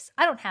face.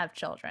 I don't have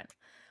children.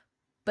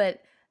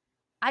 But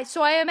I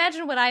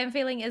imagine what I am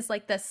feeling is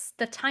like the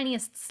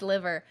tiniest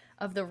sliver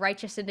of the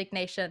righteous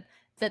indignation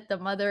that the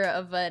mother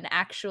of an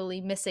actually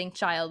missing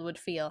child would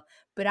feel.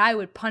 But I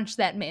would punch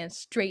that man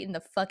straight in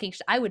the fucking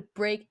I would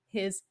break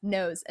his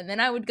nose and then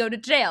I would go to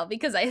jail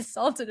because I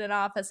assaulted an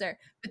officer.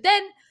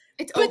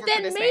 It's But over for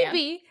then this man.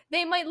 maybe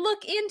they might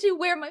look into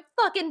where my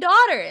fucking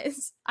daughter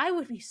is. I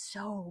would be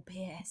so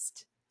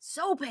pissed.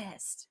 So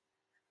pissed.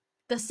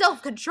 The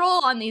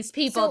self-control on these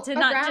people So to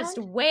not just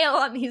around wail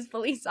on these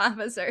police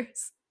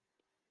officers.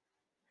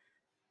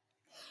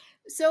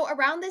 so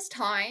around this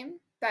time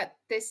that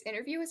this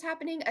interview was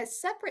happening, a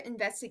separate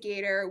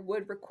investigator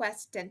would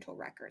request dental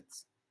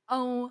records.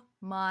 Oh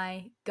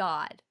my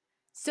god.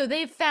 So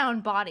they've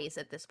found bodies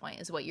at this point,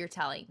 is what you're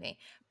telling me.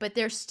 But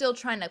they're still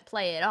trying to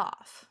play it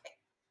off.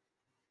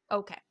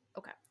 Okay,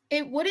 okay.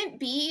 It wouldn't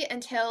be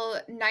until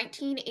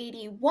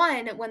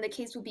 1981 when the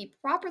case would be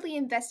properly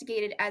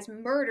investigated as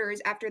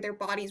murders after their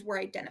bodies were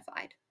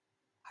identified.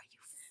 Are you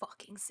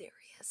fucking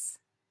serious?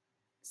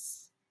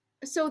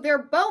 So their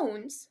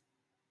bones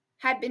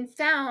had been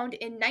found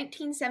in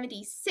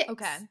 1976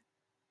 Okay.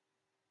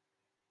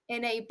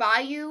 in a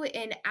bayou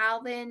in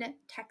Alvin,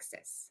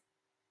 Texas.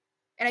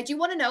 And I do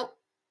want to note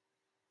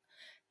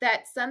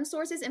that some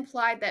sources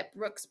implied that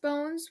Brooks'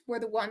 bones were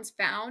the ones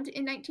found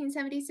in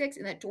 1976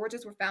 and that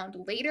George's were found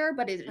later,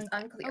 but it is Okay.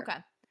 unclear. Okay.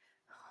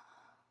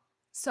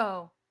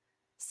 So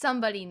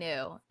somebody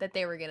knew that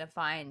they were going to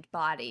find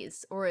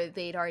bodies, or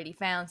they'd already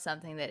found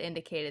something that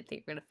indicated they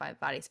were going to find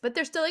bodies. But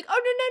they're still like,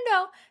 oh,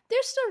 no. They're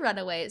still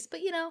runaways.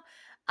 But,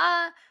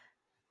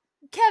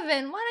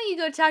 Kevin, why don't you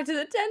go talk to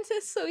the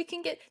dentist so we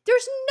can get.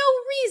 There's no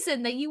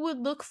reason that you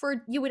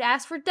would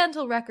ask for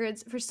dental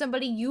records for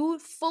somebody you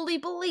fully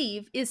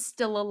believe is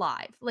still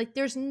alive. Like,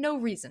 there's no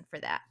reason for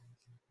that.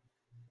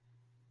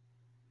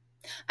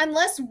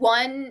 Unless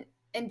one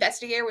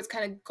investigator was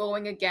kind of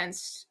going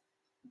against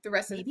the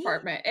rest of the Maybe?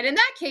 department. And in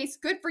that case,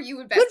 good for you,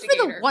 Good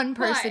investigator. for the one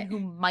person but who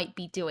might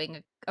be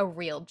doing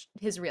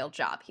his real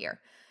job here.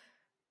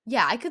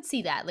 Yeah, I could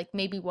see that. Like,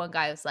 maybe one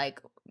guy was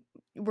like,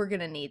 we're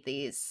gonna need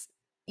these,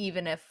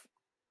 even if,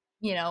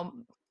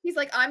 he's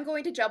like, I'm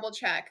going to double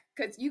check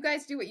because you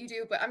guys do what you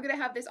do, but I'm going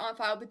to have this on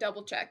file to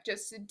double check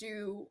just to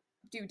do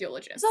due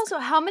diligence. There's also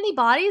how many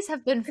bodies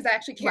have been Because I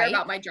actually care right?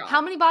 about my job.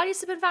 How many bodies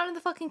have been found in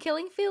the fucking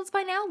killing fields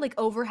by now? Like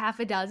over half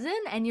a dozen,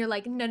 and you're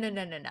like, no.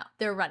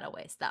 They're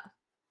runaways though.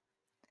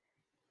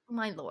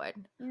 My lord.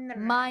 No.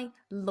 My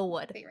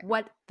lord. They ran.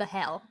 What the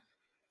hell?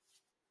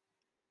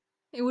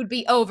 It would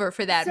be over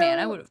for that man.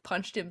 I would have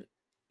punched him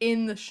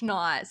in the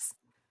schnoz.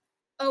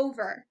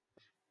 Over.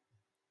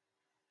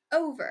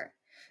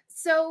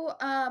 So,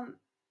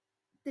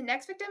 the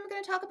next victim I'm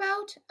going to talk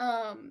about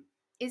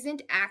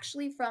isn't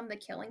actually from the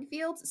killing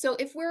fields. So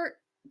if we're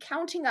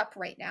counting up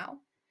right now,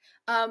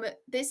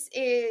 this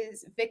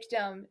is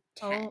victim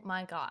 10. Oh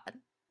my god.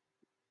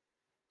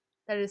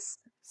 That is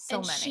so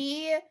and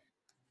many.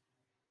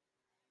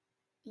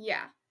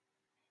 Yeah.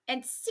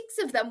 And 6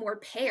 of them were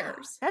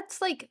pairs.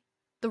 That's like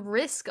the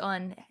risk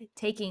on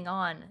taking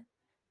on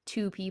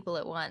 2 people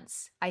at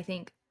once, I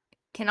think,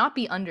 cannot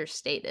be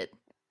understated.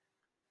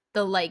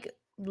 The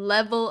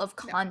level of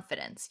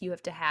confidence you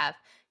have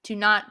to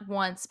not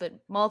once but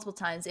multiple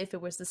times, if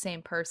it was the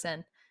same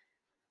person,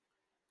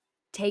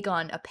 take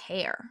on a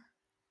pair.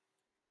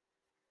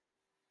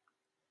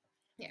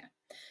 Yeah.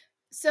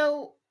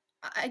 So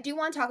I do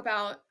want to talk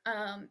about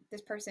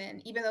this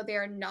person, even though they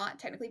are not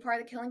technically part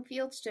of the killing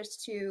fields,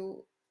 just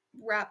to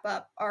wrap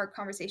up our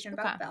conversation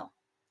about Belle.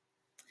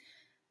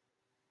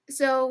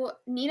 So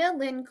Nina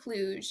Lynn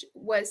Kluge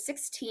was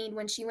 16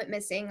 when she went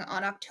missing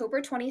on October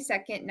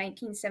 22nd,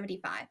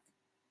 1975.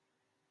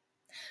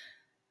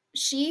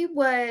 She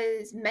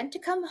was meant to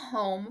come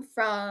home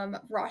from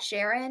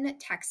Rosharon,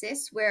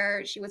 Texas,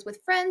 where she was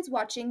with friends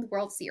watching the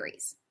World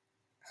Series.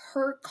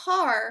 Her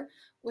car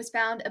was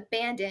found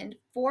abandoned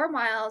 4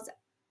 miles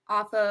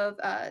off of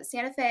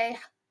Santa Fe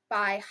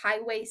by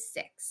Highway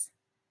 6.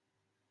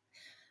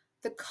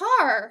 The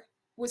car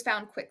was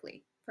found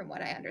quickly, from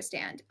what I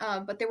understand,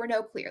 but there were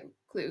no clear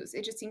clues.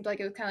 It just seemed like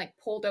it was kind of like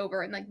pulled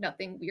over and like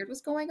nothing weird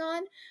was going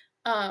on.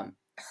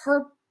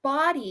 Her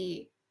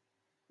body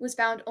was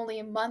found only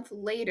a month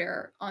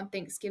later on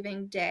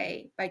Thanksgiving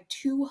Day by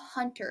two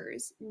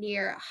hunters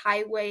near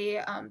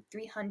Highway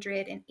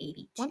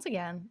 382. Once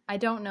again, I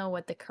don't know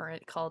what the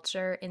current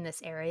culture in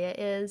this area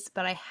is,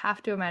 but I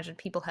have to imagine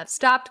people have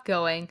stopped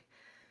going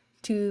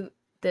to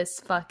this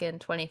fucking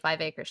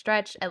 25-acre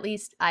stretch. At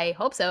least I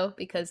hope so,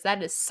 because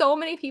that is so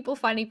many people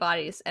finding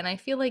bodies. And I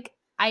feel like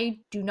I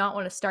do not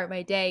want to start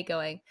my day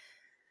going,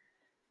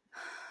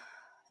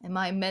 am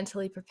I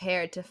mentally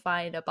prepared to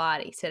find a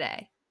body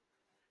today?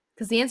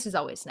 Because the answer is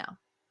always no.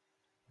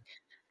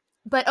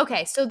 But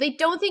okay, so they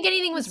don't think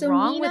anything was So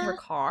wrong with her Nina,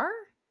 car?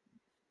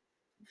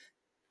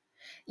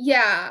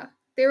 yeah,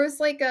 there was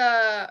like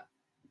a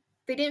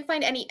they didn't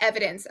find any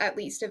evidence at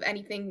least of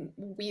anything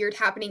weird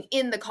happening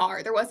in the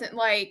car. There wasn't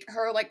like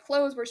her like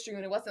clothes were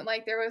strewn. It wasn't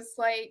like there was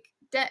like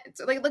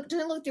dents. Like look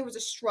didn't look like there was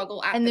a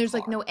struggle at And the there's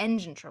like car. no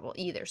engine trouble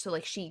either. So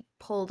like she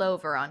pulled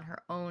over on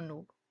her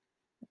own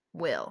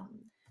will.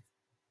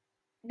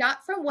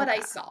 Not from what I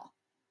Okay. saw.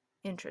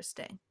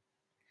 Interesting.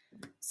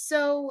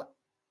 So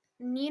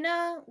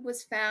Nina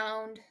was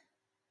found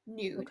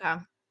nude Okay.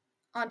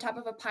 on top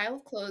of a pile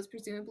of clothes,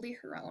 presumably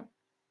her own.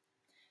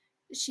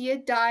 She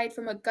had died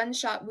from a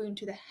gunshot wound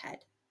to the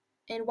head.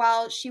 And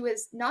while she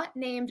was not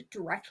named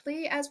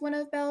directly as one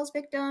of Bell's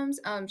victims,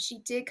 she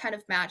did kind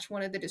of match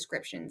one of the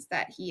descriptions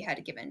that he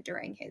had given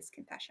during his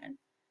confession.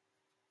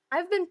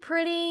 I've been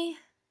pretty,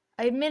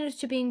 I admitted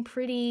to being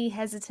pretty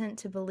hesitant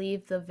to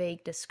believe the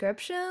vague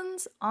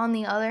descriptions. On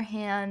the other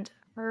hand,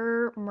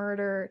 her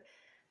murder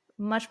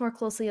much more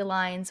closely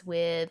aligns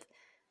with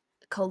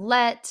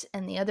Colette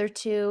and the other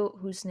two,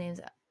 whose names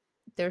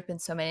there have been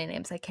so many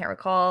names I can't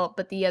recall,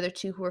 but the other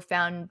two who were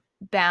found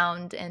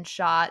bound and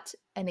shot.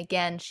 And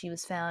again, she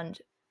was found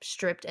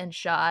stripped and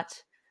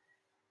shot.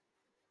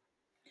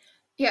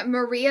 Yeah,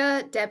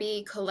 Maria,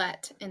 Debbie,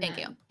 Colette, and Thank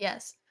you. then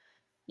Yes.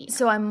 Nina.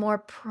 So I'm more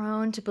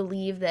prone to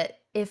believe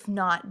that if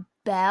not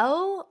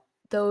Belle,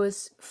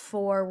 those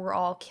four were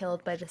all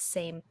killed by the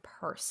same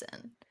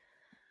person.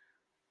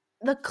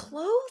 The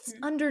clothes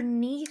Mm-hmm.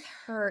 underneath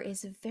her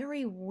is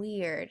very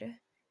weird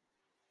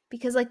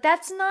because like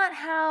that's not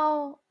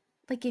how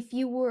like if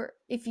you were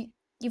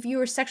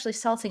sexually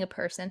assaulting a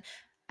person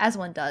as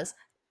one does,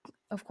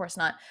 of course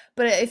not.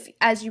 But if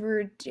as you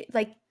were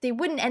like they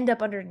wouldn't end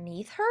up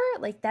underneath her,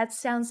 like that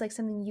sounds like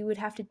something you would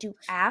have to do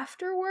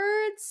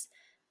afterwards.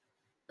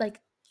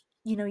 Like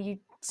you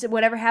so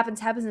whatever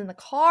happens in the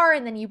car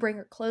and then you bring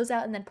her clothes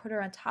out and then put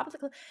her on top of the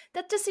clothes.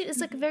 That just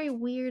is like a Mm-hmm. very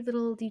weird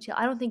little detail.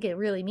 I don't think it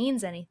really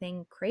means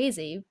anything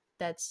crazy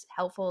that's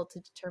helpful to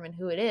determine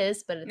who it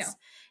is, but No.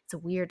 it's a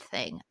weird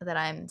thing that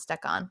I'm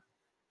stuck on.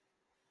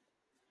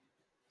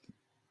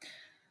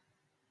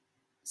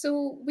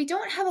 So we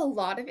don't have a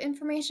lot of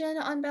information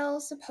on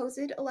Bell's supposed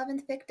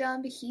 11th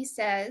victim. He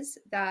says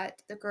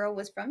that the girl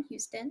was from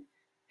Houston,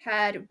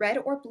 had red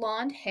or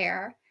blonde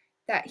hair,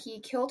 that he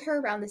killed her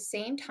around the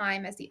same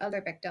time as the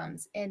other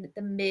victims in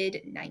the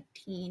mid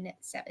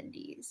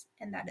 1970s.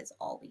 And that is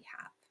all we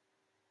have.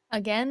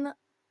 Again,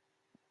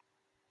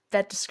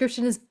 that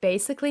description is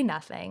basically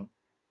nothing.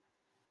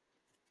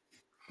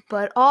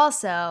 But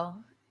also,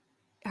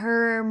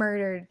 her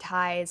murder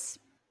ties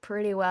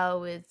pretty well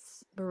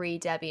with Marie,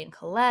 Debbie, and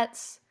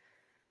Colette's.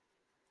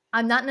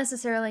 I'm not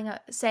necessarily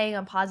saying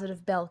I'm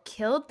positive Belle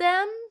killed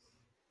them,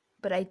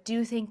 but I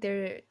do think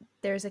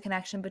there's a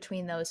connection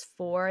between those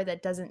four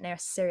that doesn't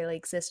necessarily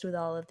exist with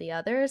all of the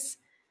others.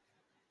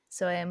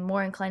 So I am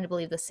more inclined to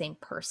believe the same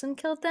person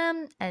killed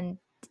them, and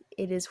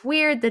it is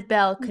weird that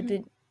Belle Mm-hmm.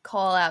 couldn't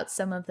call out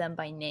some of them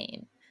by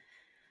name.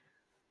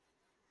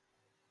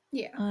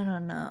 Yeah. I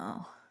don't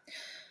know.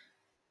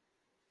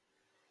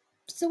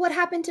 So what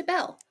happened to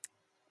Belle?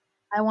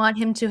 I want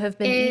him to have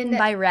been eaten In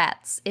by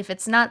rats. If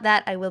it's not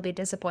that, I will be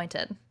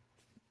disappointed.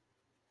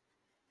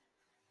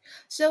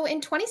 So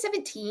in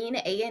 2017,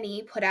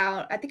 A&E put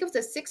out, I think it was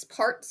a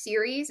six-part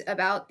series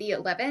about the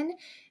 11.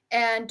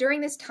 And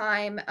during this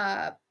time,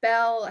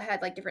 Bell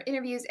had like different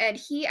interviews, and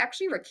he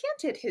actually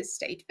recanted his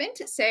statement,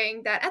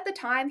 saying that at the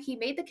time he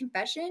made the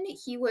confession,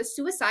 he was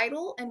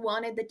suicidal and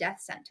wanted the death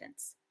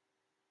sentence.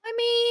 I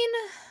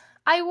mean,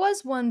 I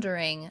was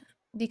wondering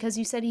because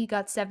you said he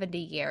got 70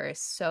 years,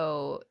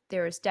 so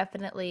there's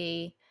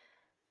definitely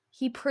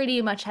he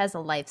pretty much has a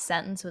life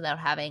sentence without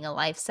having a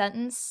life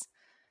sentence.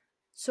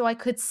 So I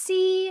could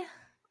see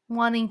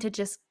wanting to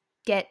just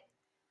get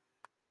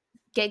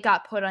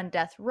got put on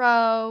death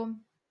row.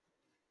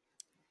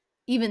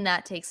 Even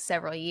that takes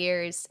several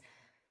years.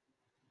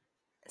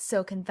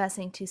 So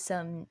confessing to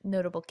some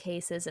notable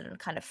cases and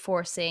kind of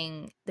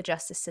forcing the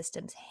justice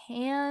system's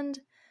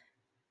hand.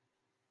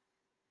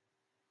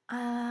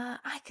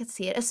 I could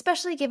see it,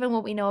 especially given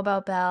what we know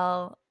about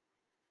Belle.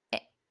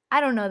 I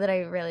don't know that I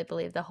really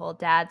believe the whole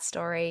dad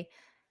story,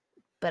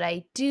 but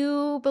I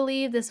do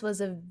believe this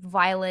was a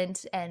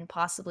violent and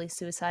possibly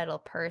suicidal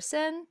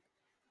person,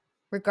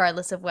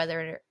 regardless of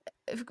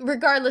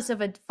regardless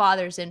of a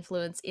father's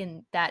influence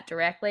in that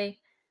directly.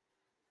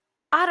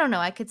 I don't know.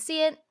 I could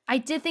see it. I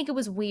did think it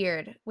was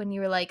weird when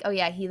you were like, "Oh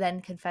yeah, he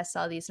then confessed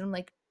all these," and I'm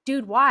like,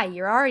 "Dude, why?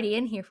 You're already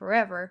in here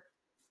forever."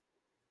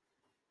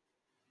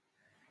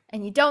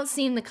 And you don't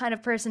seem the kind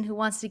of person who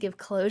wants to give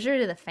closure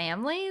to the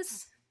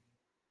families.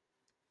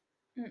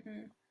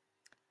 Mm-mm.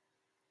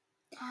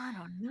 I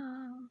don't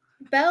know.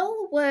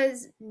 Bell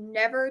was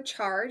never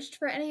charged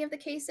for any of the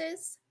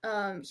cases.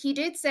 He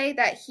did say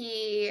that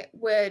he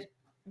would,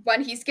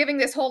 when he's giving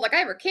this whole, like,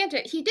 I recant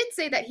it, he did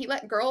say that he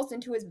let girls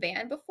into his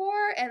van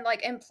before and,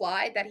 like,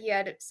 implied that he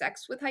had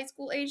sex with high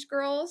school age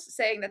girls,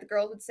 saying that the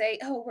girls would say,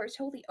 oh, we're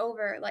totally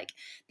over, like,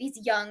 these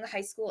young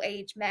high school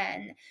age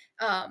men.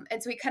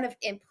 And so he kind of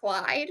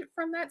implied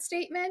from that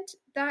statement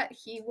that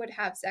he would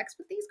have sex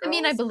with these I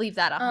mean, I girls. believe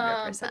that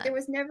But 100%. there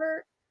was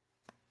never,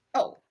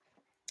 oh,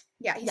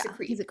 yeah, he's Yeah,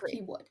 he's agreed. He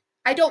agreed. would.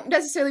 I don't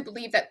necessarily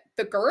believe that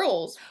the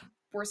girls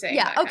were saying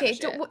Yeah, that kind of okay.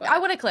 shit, I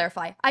but want to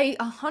clarify. I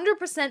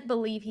 100%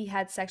 believe he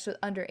had sex with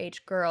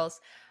underage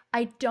girls.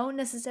 I don't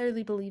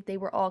necessarily believe they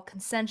were all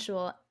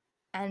consensual.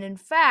 And in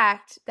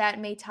fact, that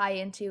may tie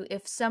into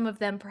if some of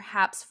them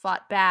perhaps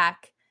fought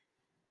back,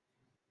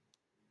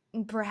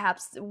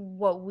 perhaps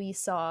what we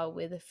saw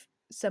with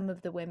some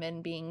of the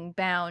women being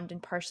bound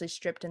and partially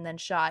stripped and then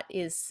shot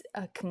is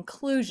a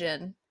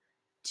conclusion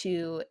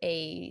to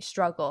a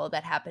struggle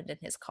that happened in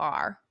his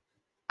car.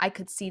 I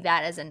could see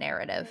that as a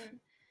narrative. mm.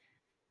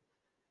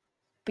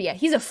 But yeah,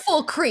 he's a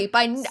full creep.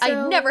 I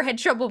never So, had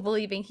trouble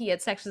believing he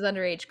had sex with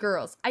underage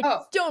girls. I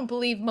oh, don't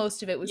believe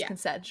most of it was yeah,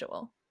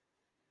 consensual.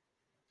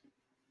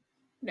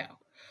 no.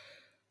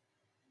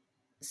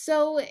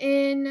 So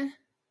in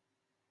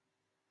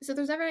so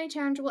there's never any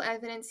challengeable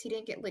evidence. He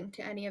didn't get linked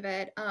to any of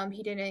it.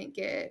 He didn't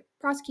get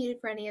prosecuted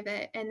for any of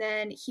it. And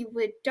then he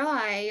would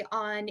die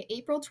on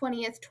April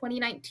 20th,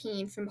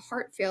 2019 from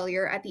heart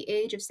failure at the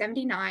age of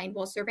 79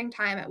 while serving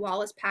time at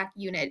Wallace Pack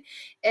Unit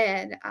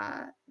in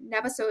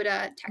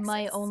Navasota,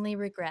 My Texas. only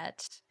regret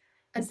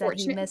is that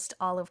he Unfortunately, missed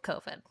all of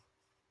COVID.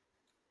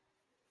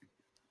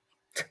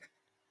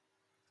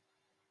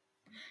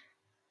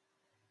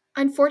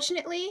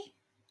 Unfortunately,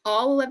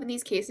 all 11 of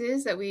these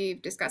cases that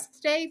we've discussed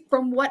today,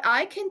 from what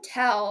I can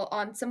tell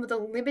on some of the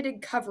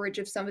limited coverage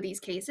of some of these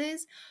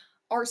cases,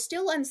 are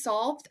still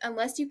unsolved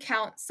unless you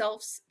count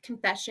Self's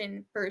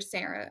confession for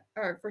Sarah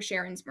or for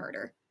Sharon's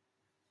murder.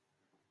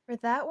 For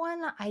that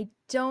one, I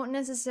don't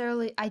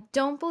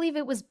believe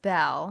it was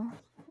Belle,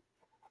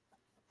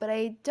 but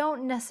I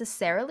don't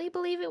necessarily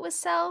believe it was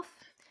Self.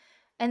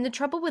 And the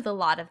trouble with a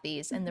lot of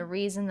these, and the Mm-hmm.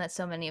 reason that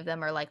so many of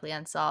them are likely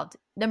unsolved,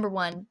 number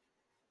one,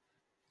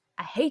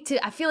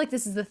 I feel like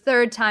this is the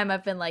third time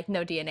I've been like,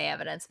 no DNA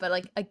evidence, but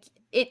like,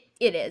 it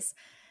is.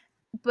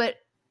 But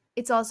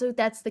it's also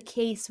that's the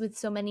case with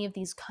so many of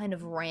these kind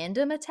of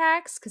random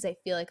attacks, because I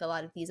feel like a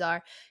lot of these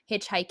are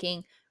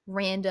hitchhiking,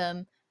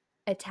 random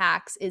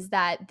attacks, is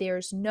that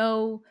there's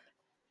no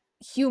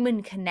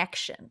human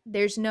connection.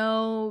 There's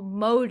no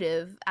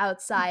motive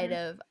outside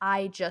Mm-hmm. of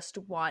I just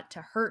want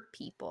to hurt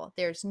people.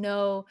 There's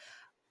no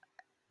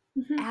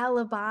Mm-hmm.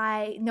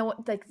 alibi. No,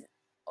 like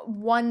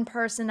one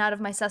person out of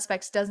my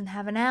suspects doesn't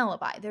have an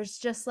alibi. There's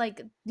just like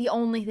the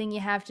only thing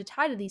you have to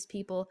tie to these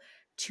people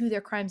to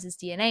their crimes is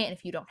DNA. And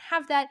if you don't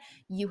have that,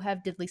 you have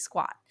diddly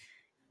squat.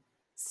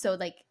 So,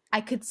 like, I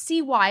could see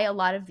why a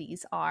lot of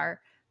these are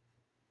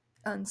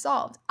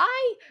unsolved.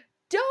 I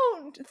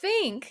don't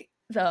think,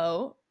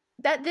 though,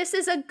 that this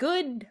is a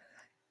good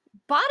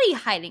body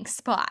hiding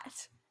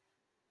spot.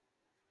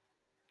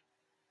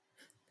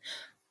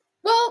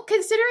 Well,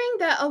 considering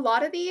that a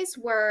lot of these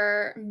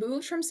were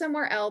moved from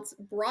somewhere else,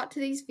 brought to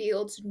these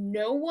fields,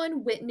 no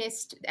one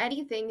witnessed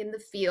anything in the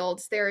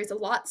fields. There is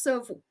lots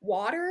of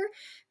water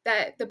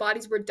that the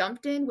bodies were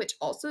dumped in, which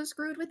also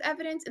screwed with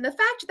evidence. And the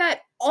fact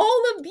that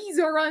all of these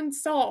are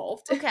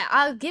unsolved. Okay,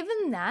 I'll give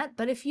him that,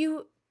 but if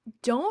you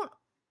don't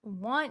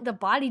want the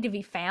body to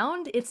be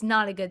found, it's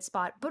not a good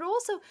spot. But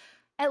also,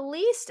 at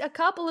least a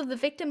couple of the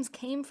victims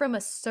came from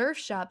a surf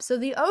shop, so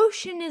the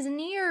ocean is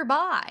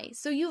nearby.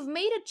 So you've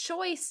made a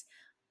choice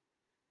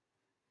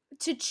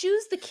to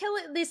choose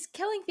this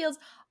killing fields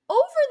over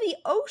the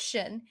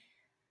ocean,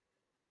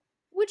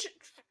 which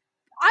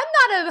I'm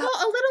not a Well,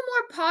 a little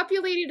more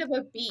populated of a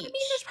I mean, there's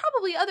beach.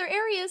 probably other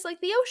areas like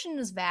the ocean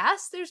is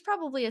vast. There's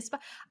probably a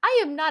spot.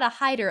 I am not a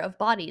hider of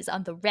bodies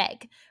on the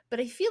reg, but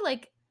I feel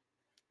like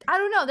I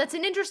don't know. That's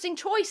an interesting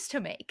choice to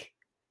make.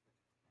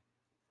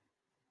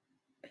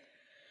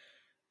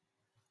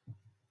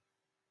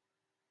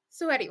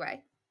 So,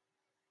 anyway,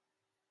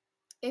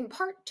 in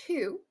part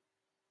two,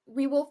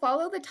 we will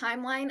follow the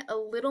timeline a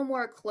little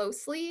more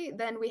closely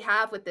than we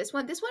have with this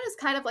one. This one is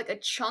kind of like a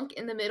chunk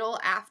in the middle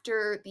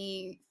after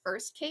the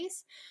first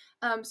case.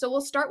 So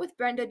we'll start with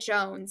Brenda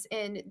Jones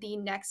in the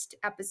next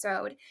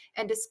episode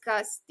and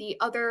discuss the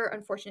other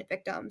unfortunate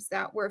victims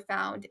that were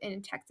found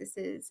in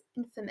Texas's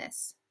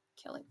infamous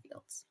killing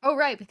fields. Oh,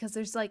 right, because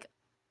there's like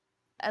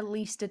at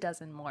least a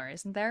dozen more,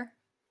 isn't there?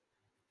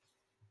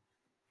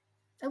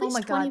 At Oh my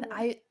least 20 god, more.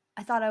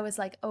 I thought I was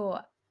like, oh,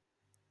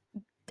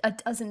 a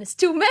dozen is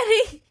too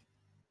many,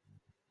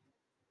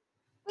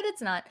 but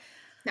it's not.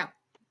 No,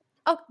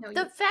 Oh, no,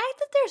 the you. fact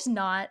that there's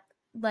not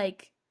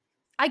like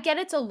I get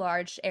it's a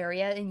large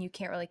area and you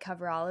can't really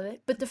cover all of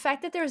it, but the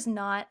fact that there's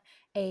not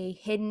a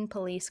hidden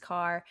police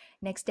car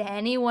next to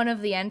any one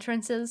of the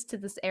entrances to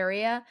this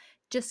area,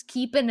 just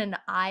keeping an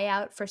eye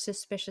out for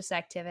suspicious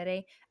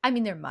activity. I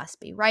mean, there must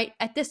be, right?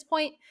 At this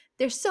point,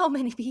 there's so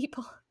many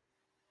people.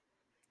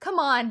 Come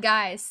on,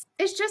 guys.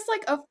 It's just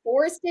like a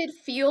forested,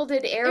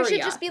 fielded There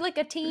should just area. be like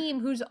a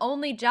team whose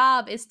only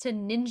job is to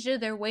ninja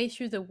their way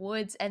through the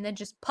woods and then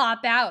just pop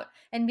out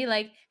and be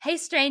like, hey,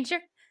 stranger,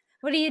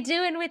 what are you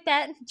doing with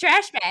that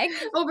trash bag?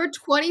 Over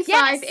 25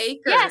 Yes,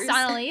 yes, acres.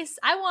 Annalise.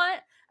 I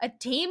want a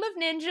team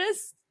of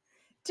ninjas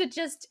to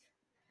just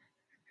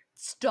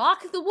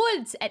stalk the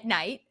woods at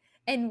night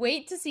and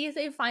wait to see if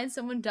they find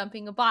someone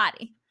dumping a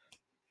body.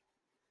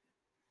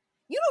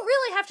 You don't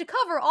really have to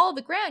cover all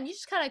the ground. You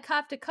just kind of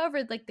have to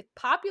cover like the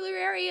popular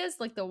areas,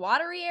 like the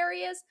watery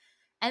areas,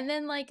 and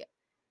then like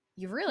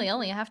you really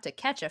only Mhm. have to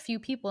catch a few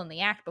people in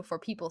the act before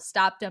people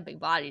stop dumping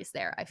bodies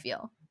there, I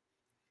feel.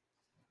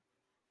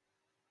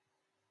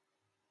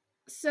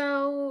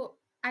 So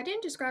I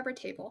didn't describe our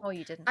table. Oh,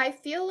 you didn't. I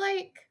feel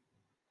like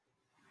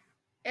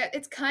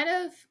it's kind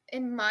of,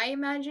 in my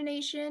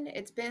imagination,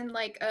 it's been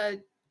like a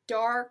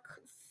dark,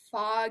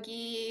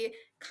 foggy,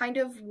 kind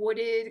of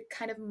wooded,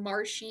 kind of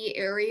marshy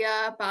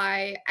area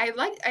by I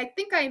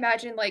think I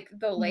imagine like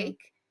the Mm-hmm.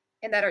 lake,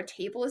 and that our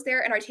table is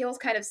there and our table's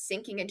kind of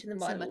sinking into the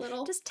mud a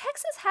little. Does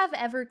Texas have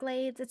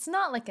Everglades? It's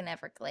not like an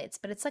Everglades,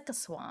 but it's like a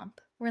swamp.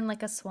 We're in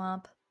like a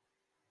swamp.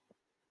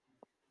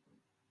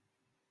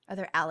 Are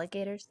there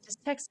alligators? Does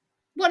Texas?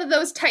 One of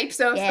those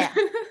types of. Yeah.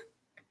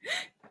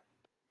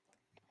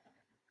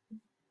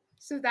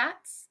 So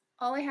that's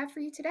all I have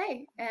for you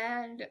today,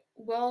 and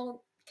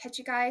we'll catch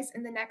you guys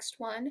in the next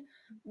one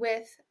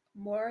with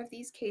more of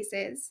these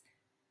cases.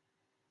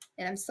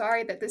 And I'm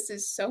sorry that this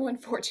is so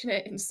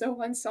unfortunate and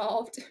so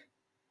unsolved.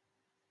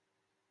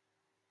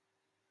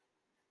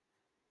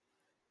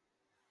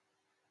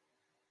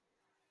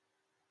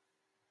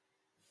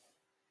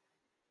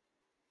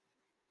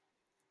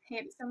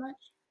 Thank you so much.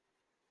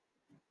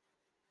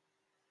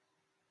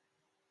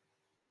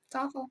 It's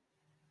awful.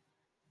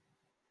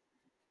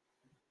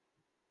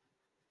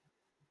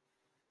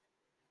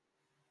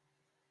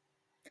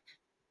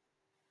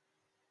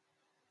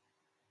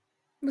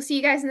 We'll see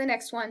you guys in the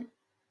next one.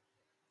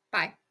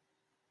 Bye.